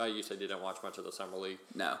of. You said you didn't watch much of the summer league.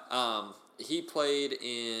 No. He played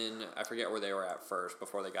in, I forget where they were at first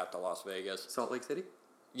before they got to Las Vegas. Salt Lake City?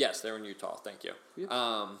 Yes, they were in Utah. Thank you.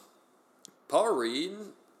 Yeah. Paul Reed,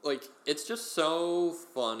 it's just so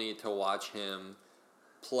funny to watch him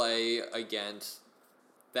play against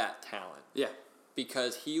that talent. Yeah.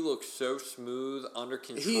 Because he looks so smooth, under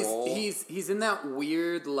control. He's in that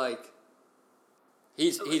weird,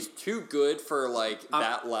 He's too good for,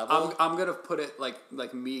 that level. I'm going to put it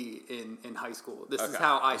like me in high school. This is Okay.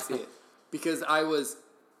 how I see it. Because I was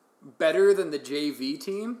better than the JV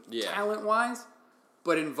team, talent-wise,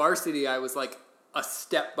 But in varsity, I was like a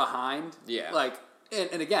step behind. Yeah. Like,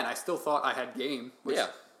 and again, I still thought I had game, which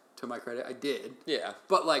to my credit, I did. Yeah.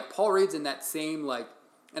 But like Paul Reed's in that same like,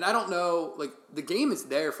 and I don't know, like the game is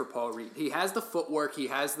there for Paul Reed. He has the footwork, he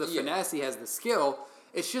has the finesse, he has the skill.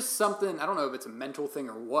 It's just something, I don't know if it's a mental thing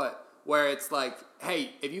or what, where it's like,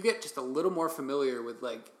 hey, if you get just a little more familiar with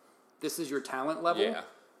like, this is your talent level,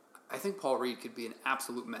 I think Paul Reed could be an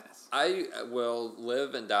absolute menace. I will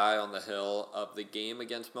live and die on the hill of the game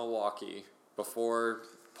against Milwaukee before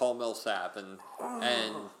Paul Millsap and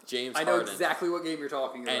James Harden. I know exactly what game you're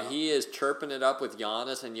talking about. And he is chirping it up with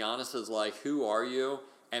Giannis, and Giannis is like, who are you?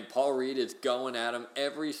 And Paul Reed is going at him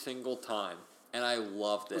every single time. And I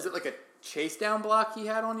loved it. Was it like a chase down block he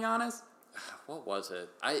had on Giannis? What was it?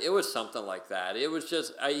 It was something like that. It was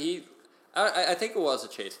just, I think it was a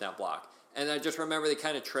chase down block. And I just remember they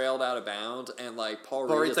kind of trailed out of bounds, and like Paul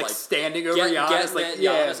Reed is like standing over Giannis, like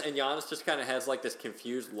Giannis, and Giannis just kind of has like this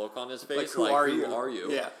confused look on his face, like who are you?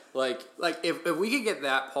 Yeah, like if we could get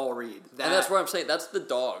that Paul Reed, and that's what I'm saying. That's the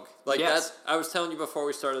dog. Like that's I was telling you before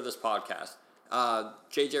we started this podcast.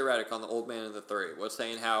 JJ Redick on the Old Man of the Three was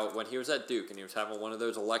saying how when he was at Duke and he was having one of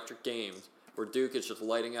those electric games where Duke is just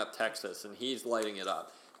lighting up Texas and he's lighting it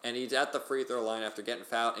up, and he's at the free throw line after getting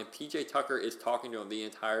fouled, and PJ Tucker is talking to him the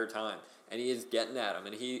entire time. And he is getting at him,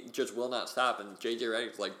 and he just will not stop. And J.J.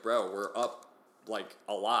 Redick's like, bro, we're up, like,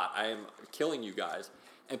 a lot. I am killing you guys.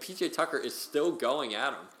 And P.J. Tucker is still going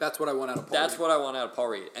at him. That's what I want out of Paul Reed. That's what I want out of Paul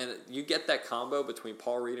Reed. And you get that combo between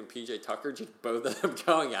Paul Reed and P.J. Tucker, just both of them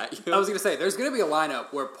going at you. I was going to say, there's going to be a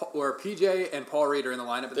lineup where P.J. and Paul Reed are in the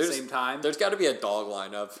lineup at the same time. There's got to be a dog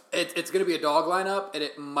lineup. It's going to be a dog lineup, and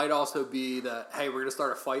it might also be the, hey, we're going to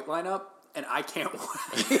start a fight lineup. And I can't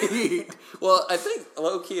wait. Well, I think,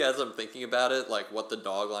 low-key, as I'm thinking about it, like, what the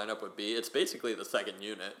dog lineup would be, it's basically the second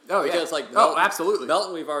unit. Oh, yeah. Because, like, Melton, absolutely.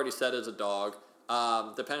 Melton, we've already said, is a dog.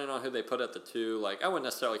 Depending on who they put at the two, like, I wouldn't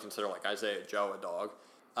necessarily consider, like, Isaiah Joe a dog.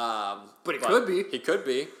 But he could be. He could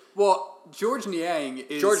be. Well, George Niang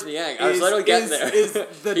is... George Niang. I was literally getting there. is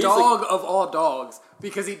the dog of all dogs.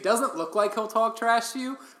 Because he doesn't look like he'll talk trash to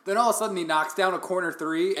you. Then all of a sudden he knocks down a corner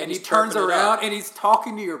three and he turns around and he's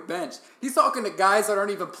talking to your bench. He's talking to guys that aren't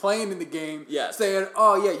even playing in the game. Yes. Saying,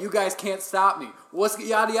 oh yeah, you guys can't stop me. What's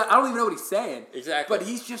yada yada. I don't even know what he's saying. Exactly. But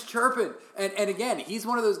he's just chirping. And again, he's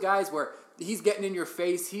one of those guys where he's getting in your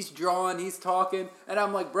face, he's drawing, he's talking, and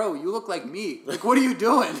I'm like, bro, you look like me. Like, what are you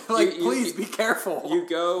doing? Like, please be careful. You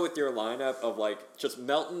go with your lineup of, like, just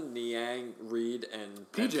Melton, Niang, Reed,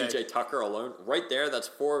 and PJ Tucker alone. Right there, that's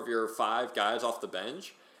 4 of your 5 guys off the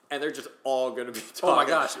bench, and they're just all going to be talking. Oh, my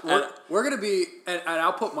gosh. We're going to be, and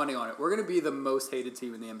I'll put money on it, we're going to be the most hated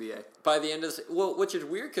team in the NBA. By the end of this, well, which is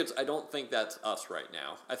weird because I don't think that's us right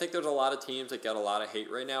now. I think there's a lot of teams that get a lot of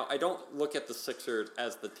hate right now. I don't look at the Sixers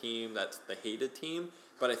as the team that's the hated team,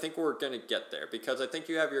 but I think we're going to get there because I think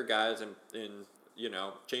you have your guys in you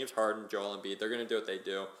know, James Harden, Joel Embiid. They're going to do what they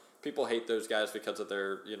do. People hate those guys because of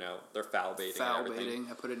their, you know, their foul baiting and everything. Foul baiting.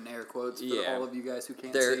 I put it in air quotes for all of you guys who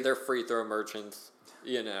can't see. See. They're free throw merchants,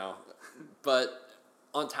 you know. But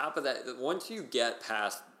on top of that, once you get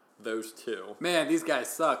past those two. Man, these guys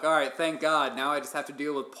suck. All right, thank God. Now I just have to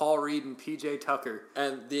deal with Paul Reed and P.J. Tucker.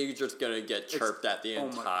 And they're just going to get chirped at the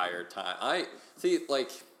entire time. I see,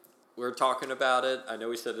 like, we're talking about it. I know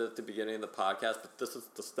we said it at the beginning of the podcast, but this is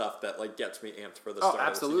the stuff that, like, gets me amped for the start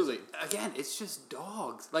absolutely. of the season. Again, it's just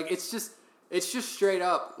dogs. Like, it's just straight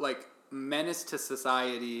up, like, menace to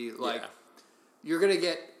society. Like, you're going to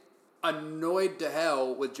get annoyed to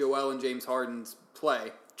hell with Joel and James Harden's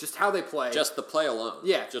play. Just how they play. Just the play alone.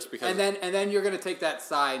 Yeah. Just because. And then you're going to take that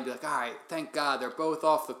side and be like, all right, thank God they're both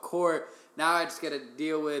off the court. Now I just got to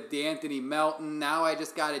deal with DeAnthony Melton. Now I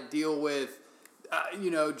just got to deal with,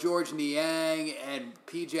 George Niang and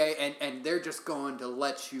PJ. And they're just going to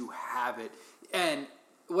let you have it. And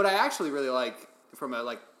what I actually really like from a,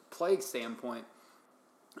 like, play standpoint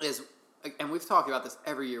is, and we've talked about this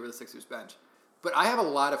every year with the Sixers bench, but I have a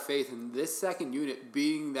lot of faith in this second unit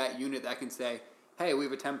being that unit that can say, hey, we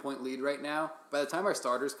have a 10-point lead right now. By the time our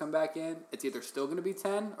starters come back in, it's either still going to be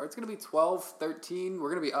 10 or it's going to be 12, 13. We're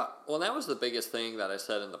going to be up. Well, that was the biggest thing that I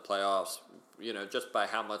said in the playoffs, just by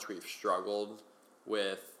how much we've struggled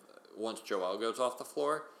with once Joel goes off the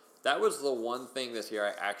floor. That was the one thing this year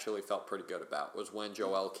I actually felt pretty good about was when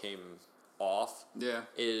Joel came off. Yeah.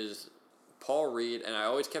 Is Paul Reed, and I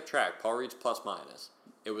always kept track, Paul Reed's plus minus.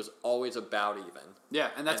 It was always about even. Yeah,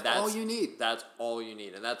 and that's all you need. That's all you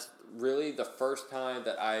need. And that's really the first time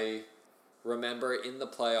that I remember in the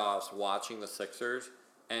playoffs watching the Sixers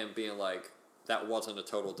and being like, that wasn't a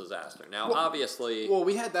total disaster. Now, obviously... Well,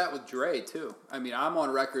 we had that with Dre, too. I mean, I'm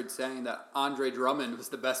on record saying that Andre Drummond was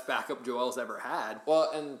the best backup Joel's ever had.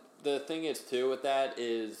 Well, and the thing is, too, with that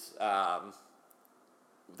is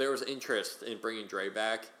there was interest in bringing Dre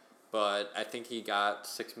back, but I think he got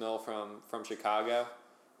 $6 million from Chicago,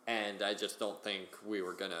 and I just don't think we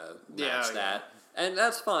were going to match that. And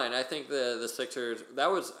that's fine. I think the Sixers,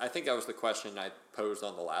 I think that was the question I posed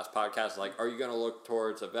on the last podcast. Like, are you going to look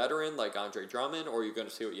towards a veteran like Andre Drummond, or are you going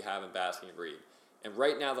to see what you have in Bassey and Reed? And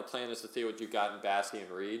right now the plan is to see what you got in Bassey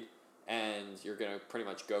and Reed, and you're going to pretty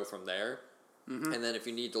much go from there. Mm-hmm. And then if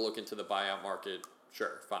you need to look into the buyout market,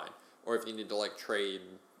 sure, fine. Or if you need to, like, trade,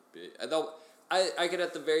 I could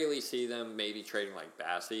at the very least see them maybe trading, like,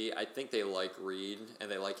 Bassey. I think they like Reed,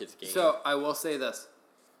 and they like his game. So, I will say this.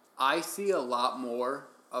 I see a lot more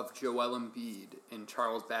of Joel Embiid in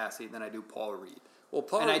Charles Bassey than I do Paul Reed. Well,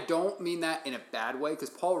 and I don't mean that in a bad way,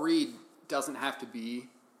 because Paul Reed doesn't have to be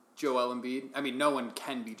Joel Embiid. I mean, no one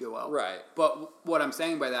can be Joel. Right. But what I'm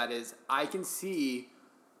saying by that is I can see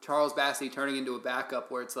Charles Bassey turning into a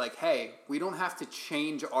backup where it's like, hey, we don't have to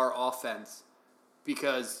change our offense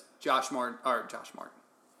because Josh Martin.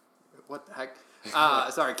 What the heck?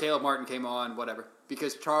 Sorry, Caleb Martin came on, whatever.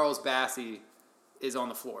 Because Charles Bassey is on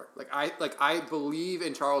the floor. I believe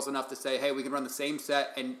in Charles enough to say, hey, we can run the same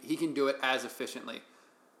set and he can do it as efficiently.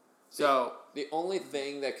 So the only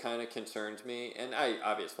thing that kind of concerns me, and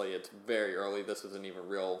obviously it's very early, this isn't even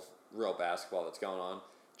real basketball that's going on.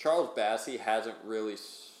 Charles Bassey hasn't really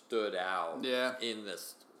stood out in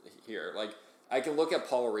this here. Like, I can look at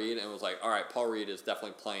Paul Reed and was like, all right, Paul Reed is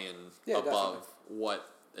definitely playing above what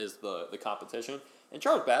is the competition. And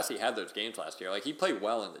Charles Bassey had those games last year. Like, he played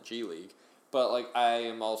well in the G League. But, like, I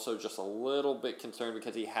am also just a little bit concerned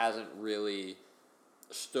because he hasn't really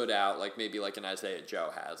stood out like maybe like an Isaiah Joe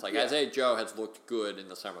has. Like, Isaiah Joe has looked good in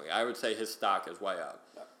the summer league. I would say his stock is way up.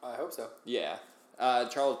 I hope so. Yeah.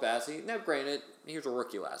 Charles Bassey, now granted, he was a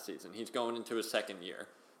rookie last season. He's going into his second year.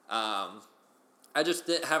 I just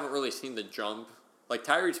haven't really seen the jump. Like,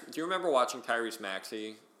 Tyrese, do you remember watching Tyrese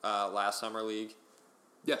Maxey last summer league?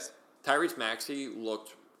 Yes. Tyrese Maxey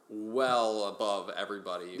looked well above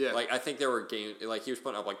everybody. Yeah. Like, I think there were games, like, he was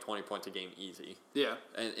putting up like 20 points a game easy. Yeah.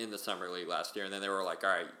 In the summer league last year, and then they were like, all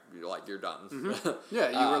right, you're done. Mm-hmm. Yeah,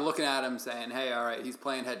 you were looking at him saying, hey, all right, he's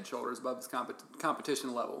playing head and shoulders above his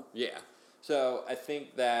competition level. Yeah. So I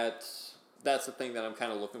think that's the thing that I'm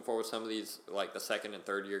kind of looking for with some of these, like the second and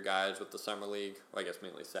third year guys with the summer league. Well, I guess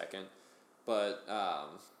mainly second. But, I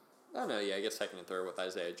don't know, I guess second and third with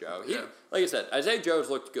Isaiah Joe. Like I said, Isaiah Joe's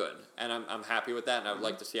looked good, and I'm happy with that, and I would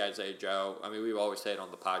like to see Isaiah Joe. I mean, we've always said on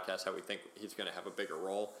the podcast how we think he's going to have a bigger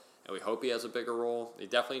role, and we hope he has a bigger role. He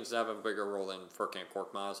definitely needs to have a bigger role than Furkan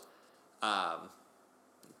Korkmaz.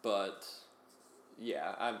 But,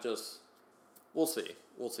 yeah, we'll see.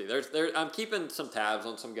 I'm keeping some tabs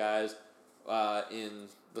on some guys in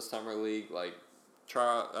the summer league, like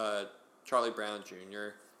Charlie Brown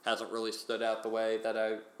Jr., hasn't really stood out the way that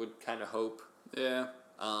I would kind of hope. Yeah.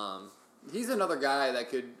 He's another guy that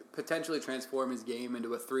could potentially transform his game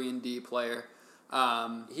into a 3-and-D player.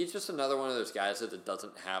 He's just another one of those guys that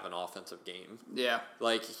doesn't have an offensive game. Yeah.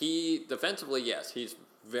 Like, defensively, yes, he's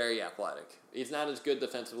very athletic. He's not as good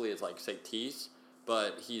defensively as, like, say, Tease,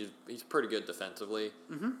 but he's pretty good defensively.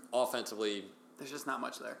 Mm-hmm. Offensively, there's just not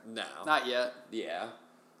much there. No. Not yet. Yeah.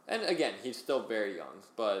 And, again, he's still very young,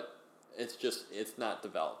 but it's not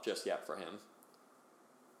developed just yet for him.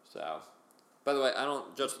 So, by the way,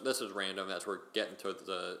 this is random as we're getting to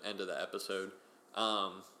the end of the episode.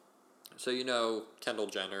 So, Kendall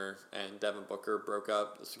Jenner and Devin Booker broke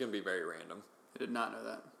up. This is going to be very random. I did not know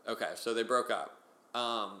that. Okay, so they broke up.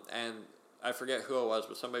 And I forget who it was,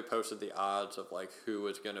 but somebody posted the odds of, like, who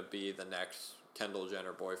was going to be the next Kendall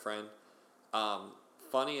Jenner boyfriend.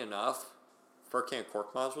 Funny enough, Furkan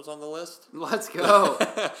Korkmaz was on the list. Let's go.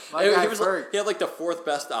 He had like the fourth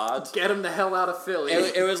best odds. Get him the hell out of Philly.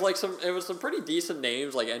 It was some pretty decent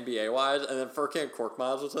names, like NBA wise, and then Furkan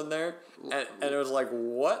Korkmaz was in there, and it was like,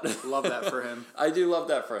 what? Love that for him. I do love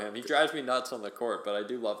that for him. He drives me nuts on the court, but I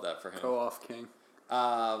do love that for him. Go off, King.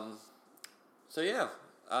 So yeah,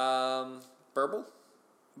 Burble.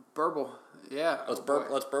 Yeah.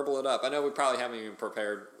 Let's burble it up. I know we probably haven't even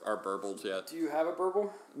prepared our burbles yet. Do you have a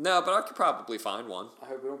burble? No, but I could probably find one. I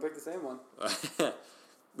hope we don't pick the same one.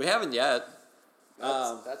 We haven't yet.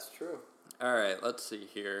 That's true. All right, let's see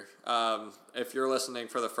here. If you're listening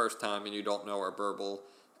for the first time and you don't know our burble,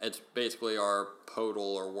 it's basically our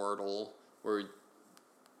Podle or Wordle, where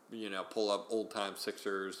we, pull up old-time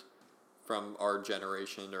Sixers from our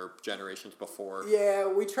generation or generations before. Yeah,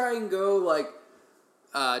 we try and go, like,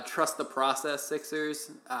 trust the process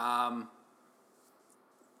Sixers.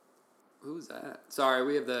 Who's that? Sorry,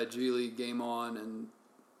 we have the G League game on, and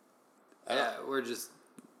we're just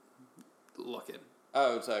looking.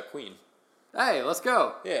 Oh, it's Queen. Hey, let's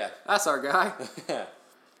go. Yeah. That's our guy.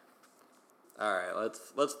 All right,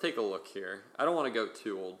 let's take a look here. I don't want to go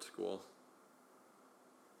too old school.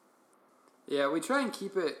 Yeah, we try and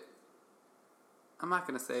keep it. I'm not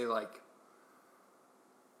gonna say like.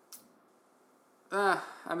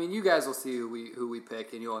 I mean, you guys will see who we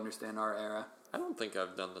pick, and you'll understand our era. I don't think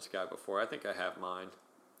I've done this guy before. I think I have mine.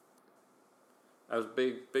 I was a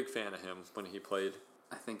big fan of him when he played.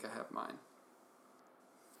 I think I have mine.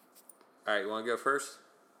 All right, you want to go first?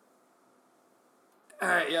 All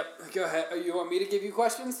right, yep. Go ahead. Oh, you want me to give you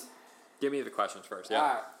questions? Give me the questions first.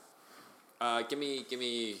 Yeah. All right. Give me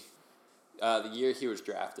the year he was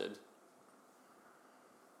drafted.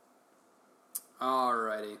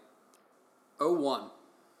 Alrighty. 01.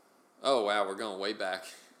 Oh wow, we're going way back.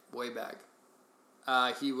 Way back.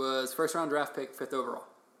 He was first round draft pick, 5th overall.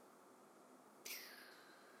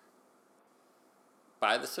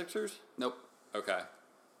 By the Sixers? Nope. Okay.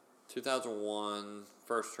 2001,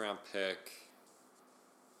 first round pick.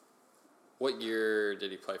 What year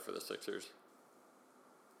did he play for the Sixers?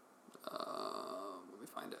 Let me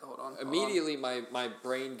find it. Hold on. Immediately, my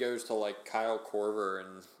brain goes to like Kyle Korver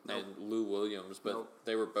and Lou Williams, but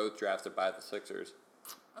they were both drafted by the Sixers.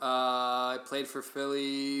 I played for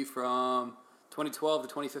Philly from 2012 to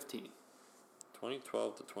 2015.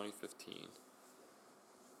 2012 to 2015.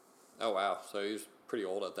 Oh, wow. So he was pretty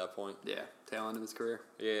old at that point. Yeah, tail end of his career.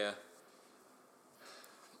 Yeah.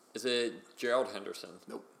 Is it Gerald Henderson?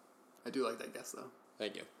 Nope. I do like that guess, though.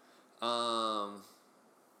 Thank you.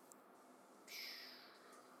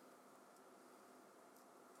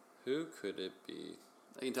 Who could it be?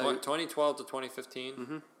 I can tell you. 2012 to 2015?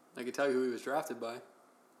 Mm-hmm. I can tell you who he was drafted by.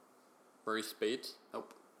 Murray Spates?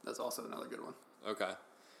 Nope. That's also another good one. Okay.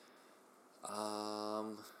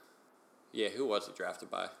 Yeah, who was he drafted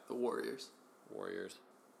by? The Warriors.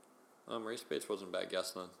 Murray Spates wasn't a bad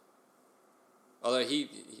guess then. Although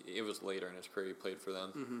it was later in his career he played for them.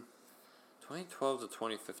 Mm-hmm. 2012 to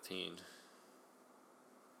 2015.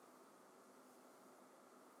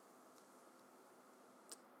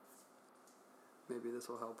 Maybe this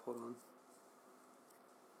will help. Hold on.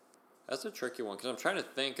 That's a tricky one because I'm trying to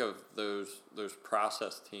think of those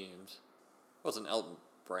process teams. It wasn't Elton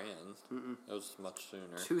Brand. Mm-mm. It was much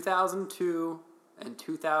sooner. 2002 and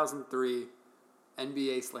 2003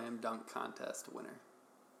 NBA Slam Dunk Contest winner.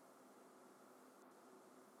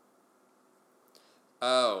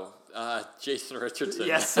 Oh, Jason Richardson.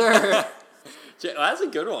 Yes, sir. That's a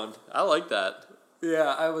good one. I like that.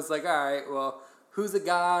 Yeah, I was like, all right, well, who's a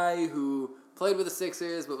guy who played with the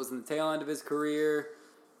Sixers but was in the tail end of his career?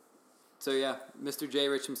 So, yeah, Mr. J.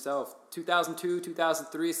 Rich himself. 2002,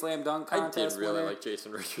 2003 Slam Dunk Contest I did really winner. like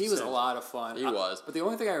Jason Richardson. He was a lot of fun. He was. But the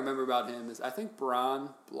only thing I remember about him is I think Bron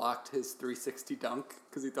blocked his 360 dunk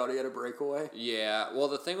because he thought he had a breakaway. Yeah, well,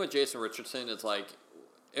 the thing with Jason Richardson is, like,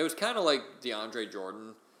 it was kind of like DeAndre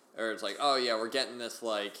Jordan, or it's like, oh, yeah, we're getting this,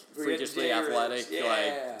 like, freakishly athletic,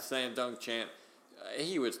 like, slam dunk champ.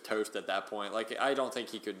 He was toast at that point. Like, I don't think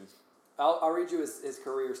he could... I'll read you his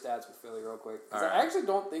career stats with Philly real quick. Right. I actually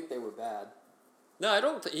don't think they were bad. No, I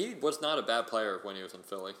don't. He was not a bad player when he was in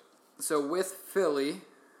Philly. So with Philly,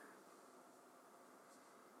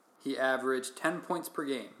 he averaged 10 points per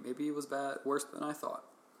game. Maybe he was worse than I thought.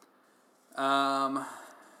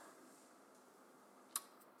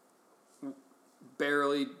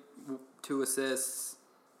 Barely 2 assists,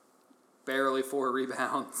 barely 4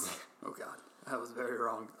 rebounds. Oh, God. That was very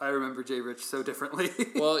wrong. I remember Jay Rich so differently.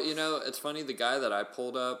 Well, you know, it's funny. The guy that I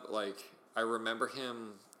pulled up, like, I remember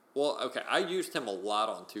him... Well, okay, I used him a lot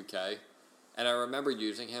on 2K, and I remember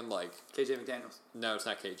using him, like... KJ McDaniels. No, it's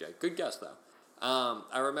not KJ. Good guess, though.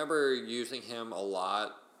 I remember using him a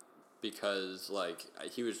lot because, like,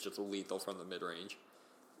 he was just lethal from the mid-range.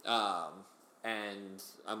 And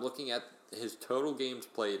I'm looking at his total games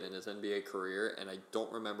played in his NBA career, and I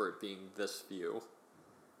don't remember it being this few.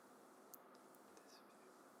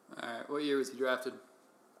 All right, what year was he drafted?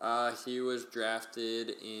 He was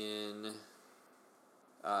drafted in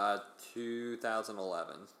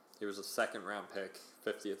 2011. He was a second-round pick,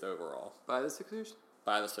 50th overall. By the Sixers?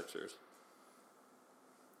 By the Sixers.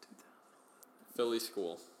 Philly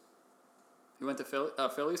school. He went to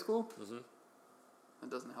Philly school? Mm-hmm.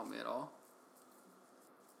 That doesn't help me at all.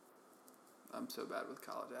 I'm so bad with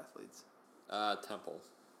college athletes. Temple.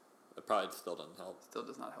 It probably still doesn't help. Still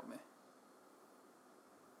does not help me.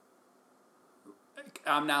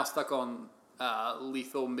 I'm now stuck on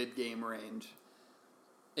lethal mid-game range.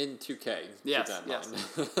 In 2K. Yes.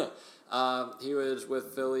 He was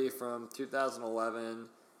with Philly from 2011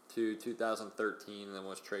 to 2013 and then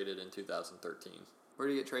was traded in 2013. Where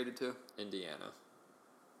did he get traded to? Indiana.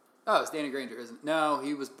 Oh, it's Danny Granger, isn't it? No,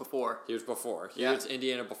 he was before. He was before. He was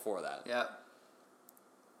Indiana before that. Yeah.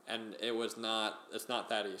 And it's not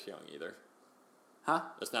Thaddeus Young either. Huh?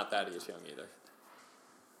 It's not Thaddeus Young either.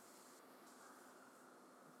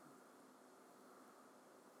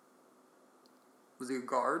 Was he a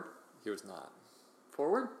guard? He was not.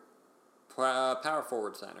 Forward? Power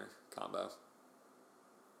forward center combo.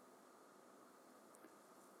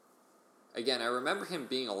 Again, I remember him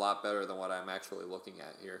being a lot better than what I'm actually looking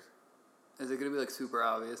at here. Is it going to be like super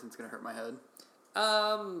obvious and it's going to hurt my head?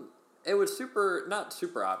 It was not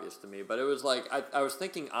super obvious to me, but it was like, I was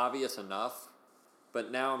thinking obvious enough,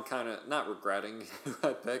 but now I'm kind of not regretting who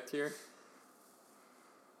I picked here.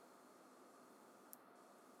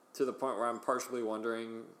 To the point where I'm partially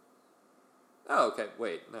wondering, oh, okay,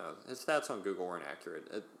 wait, no, his stats on Google weren't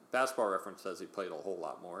accurate. Basketball Reference says he played a whole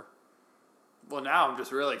lot more. Well, now I'm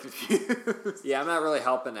just really confused. Yeah, I'm not really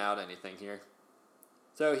helping out anything here.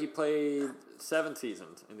 So he played 7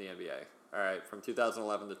 seasons in the NBA. All right, from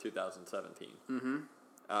 2011 to 2017.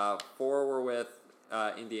 Mm-hmm. 4 were with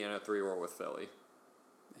Indiana, 3 were with Philly.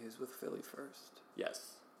 He was with Philly first.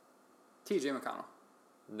 Yes. T.J. McConnell.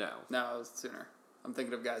 No. No, it was sooner. I'm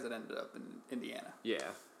thinking of guys that ended up in Indiana.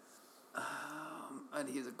 Yeah. And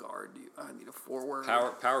he's a guard. I need a forward.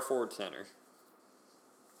 Power forward center.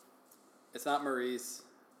 It's not Maurice.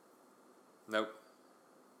 Nope.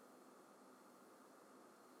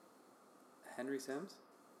 Henry Sims?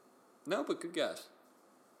 No, but good guess.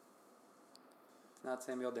 It's not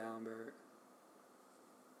Samuel Dallenberg.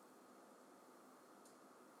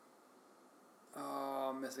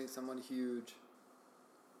 Oh, I'm missing someone huge.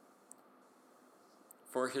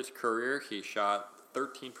 For his career, he shot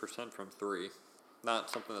 13% from 3. Not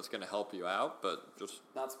something that's going to help you out, but just...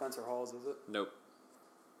 Not Spencer Halls, is it? Nope.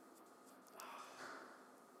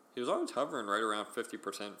 He was always hovering right around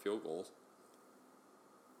 50% field goals.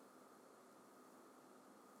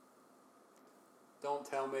 Don't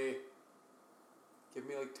tell me. Give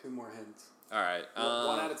me like 2 more hints. All right.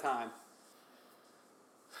 One at a time.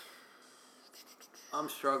 I'm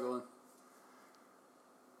struggling.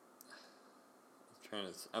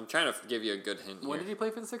 I'm trying to give you a good hint here. When did he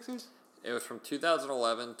play for the Sixers? It was from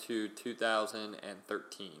 2011 to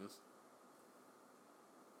 2013.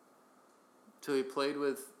 So he played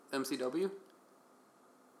with MCW?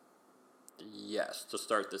 Yes, to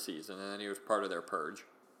start the season, and then he was part of their purge.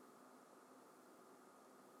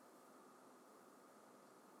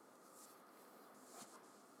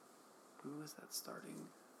 Who was that starting?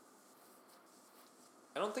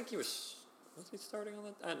 I don't think he was... Was he starting on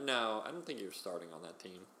that? No, I don't think he was starting on that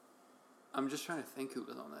team. I'm just trying to think who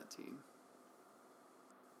was on that team.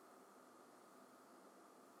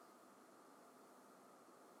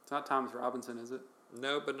 It's not Thomas Robinson, is it?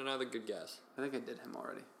 No, but another good guess. I think I did him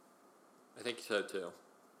already. I think so, too.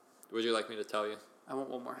 Would you like me to tell you? I want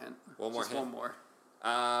one more hint. One more hint? One more.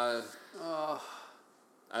 I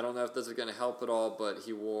don't know if this is going to help at all, but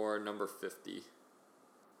he wore number 50.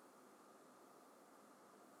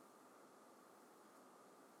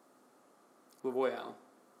 Lavoy Allen.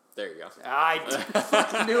 There you go.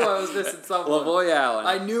 I knew I was missing someone. Lavoy Allen.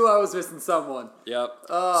 I knew I was missing someone. Yep.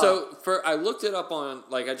 So I looked it up on,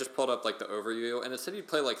 like, I just pulled up, like, the overview, and it said he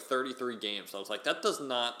played, like, 33 games. So I was like, that does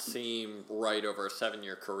not seem right over a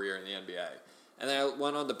 7-year career in the NBA. And then I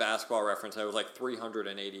went on to Basketball Reference, and it was, like,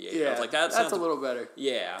 388. Yeah, I was like, that's a little better.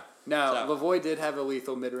 Yeah. Now, Lavoy did have a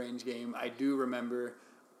lethal mid-range game. I do remember.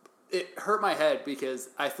 It hurt my head because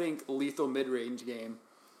I think lethal mid-range game,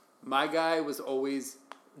 my guy was always...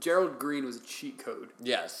 Gerald Green was a cheat code.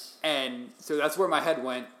 Yes. And so that's where my head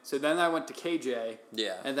went. So then I went to KJ.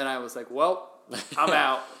 Yeah. And then I was like, well, I'm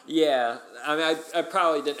out. Yeah. I mean, I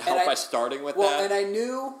probably didn't help by starting with that. Well, and I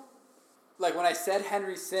knew, like, when I said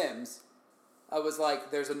Henry Sims, I was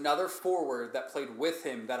like, there's another forward that played with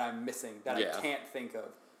him that I'm missing that I can't think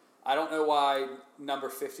of. I don't know why number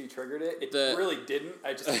 50 triggered it. It really didn't.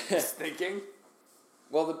 I just was thinking.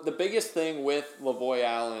 Well, the biggest thing with Lavoy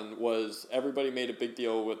Allen was everybody made a big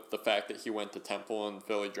deal with the fact that he went to Temple and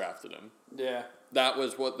Philly drafted him. Yeah. That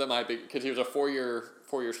was my big... Because he was a four-year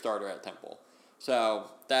starter at Temple.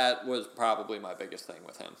 So that was probably my biggest thing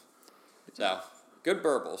with him. So, good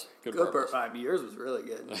burbles. Good burbles. Yours was really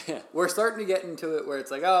good. We're starting to get into it where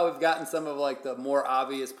it's like, oh, we've gotten some of, like, the more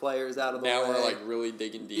obvious players out of the way. Now we're, like, really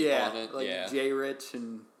digging deep on it. Like Jay Rich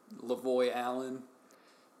and Lavoy Allen.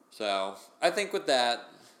 So, I think with that,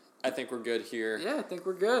 I think we're good here. Yeah, I think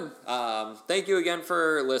we're good. Thank you again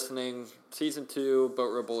for listening. Season 2,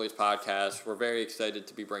 BoatRow Bullies Podcast. We're very excited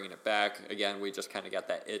to be bringing it back. Again, we just kind of got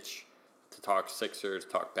that itch to talk Sixers,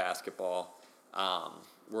 talk basketball.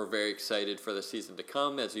 We're very excited for the season to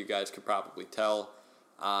come, as you guys could probably tell.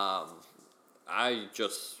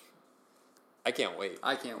 I can't wait.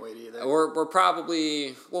 I can't wait either.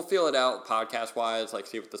 We'll feel it out podcast-wise, like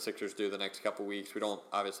see what the Sixers do the next couple weeks. We don't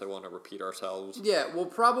obviously want to repeat ourselves. Yeah, we'll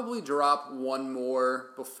probably drop one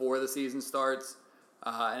more before the season starts,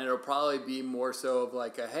 and it'll probably be more so of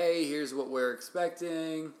like hey, here's what we're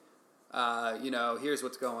expecting, here's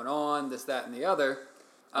what's going on, this, that, and the other.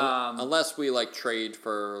 Unless we like trade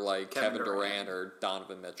for like Kevin Durant or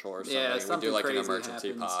Donovan Mitchell or something. Yeah, we do like an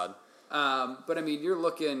emergency pod. But I mean,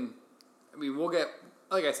 we'll get,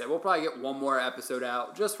 like I said, we'll probably get one more episode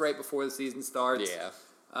out just right before the season starts. Yeah.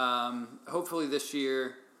 Hopefully this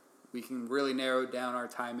year we can really narrow down our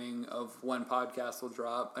timing of when podcasts will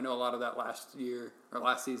drop. I know a lot of that last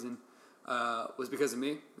season was because of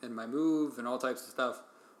me and my move and all types of stuff.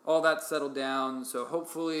 All that settled down, so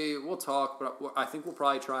hopefully we'll talk, but I think we'll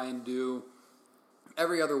probably try and do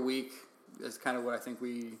every other week is kind of what I think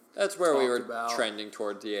That's where we were about. Trending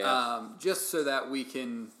towards, yeah. Just so that we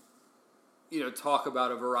can, talk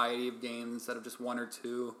about a variety of games instead of just one or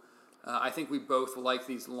two. I think we both like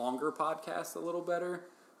these longer podcasts a little better.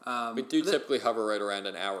 We do typically hover right around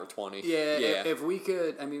an hour 20. Yeah. If we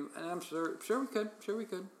could, and I'm sure we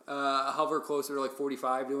could. Hover closer to like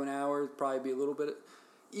 45 to an hour would probably be a little bit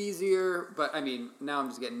easier, but now I'm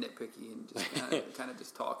just getting nitpicky and just kind of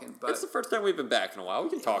just talking. But it's the first time we've been back in a while. We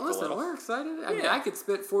can talk a little. Listen, we're excited. I could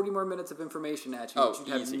spit 40 more minutes of information at you, which you'd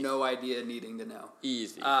have no idea needing to know.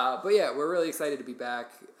 Easy. But yeah, we're really excited to be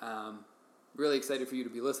back. Really excited for you to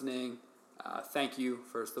be listening. Thank you,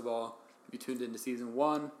 first of all, if you tuned into Season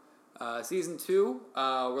 1. Season 2,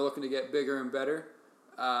 we're looking to get bigger and better,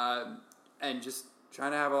 and just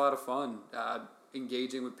trying to have a lot of fun,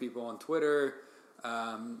 engaging with people on Twitter,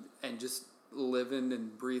 and just living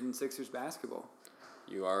and breathing Sixers basketball.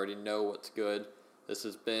 You already know what's good. This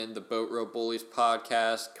has been the BoatRow Bullies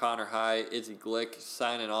Podcast. Connor High, Izzy Glick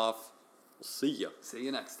signing off. We'll see you. See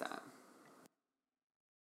you next time.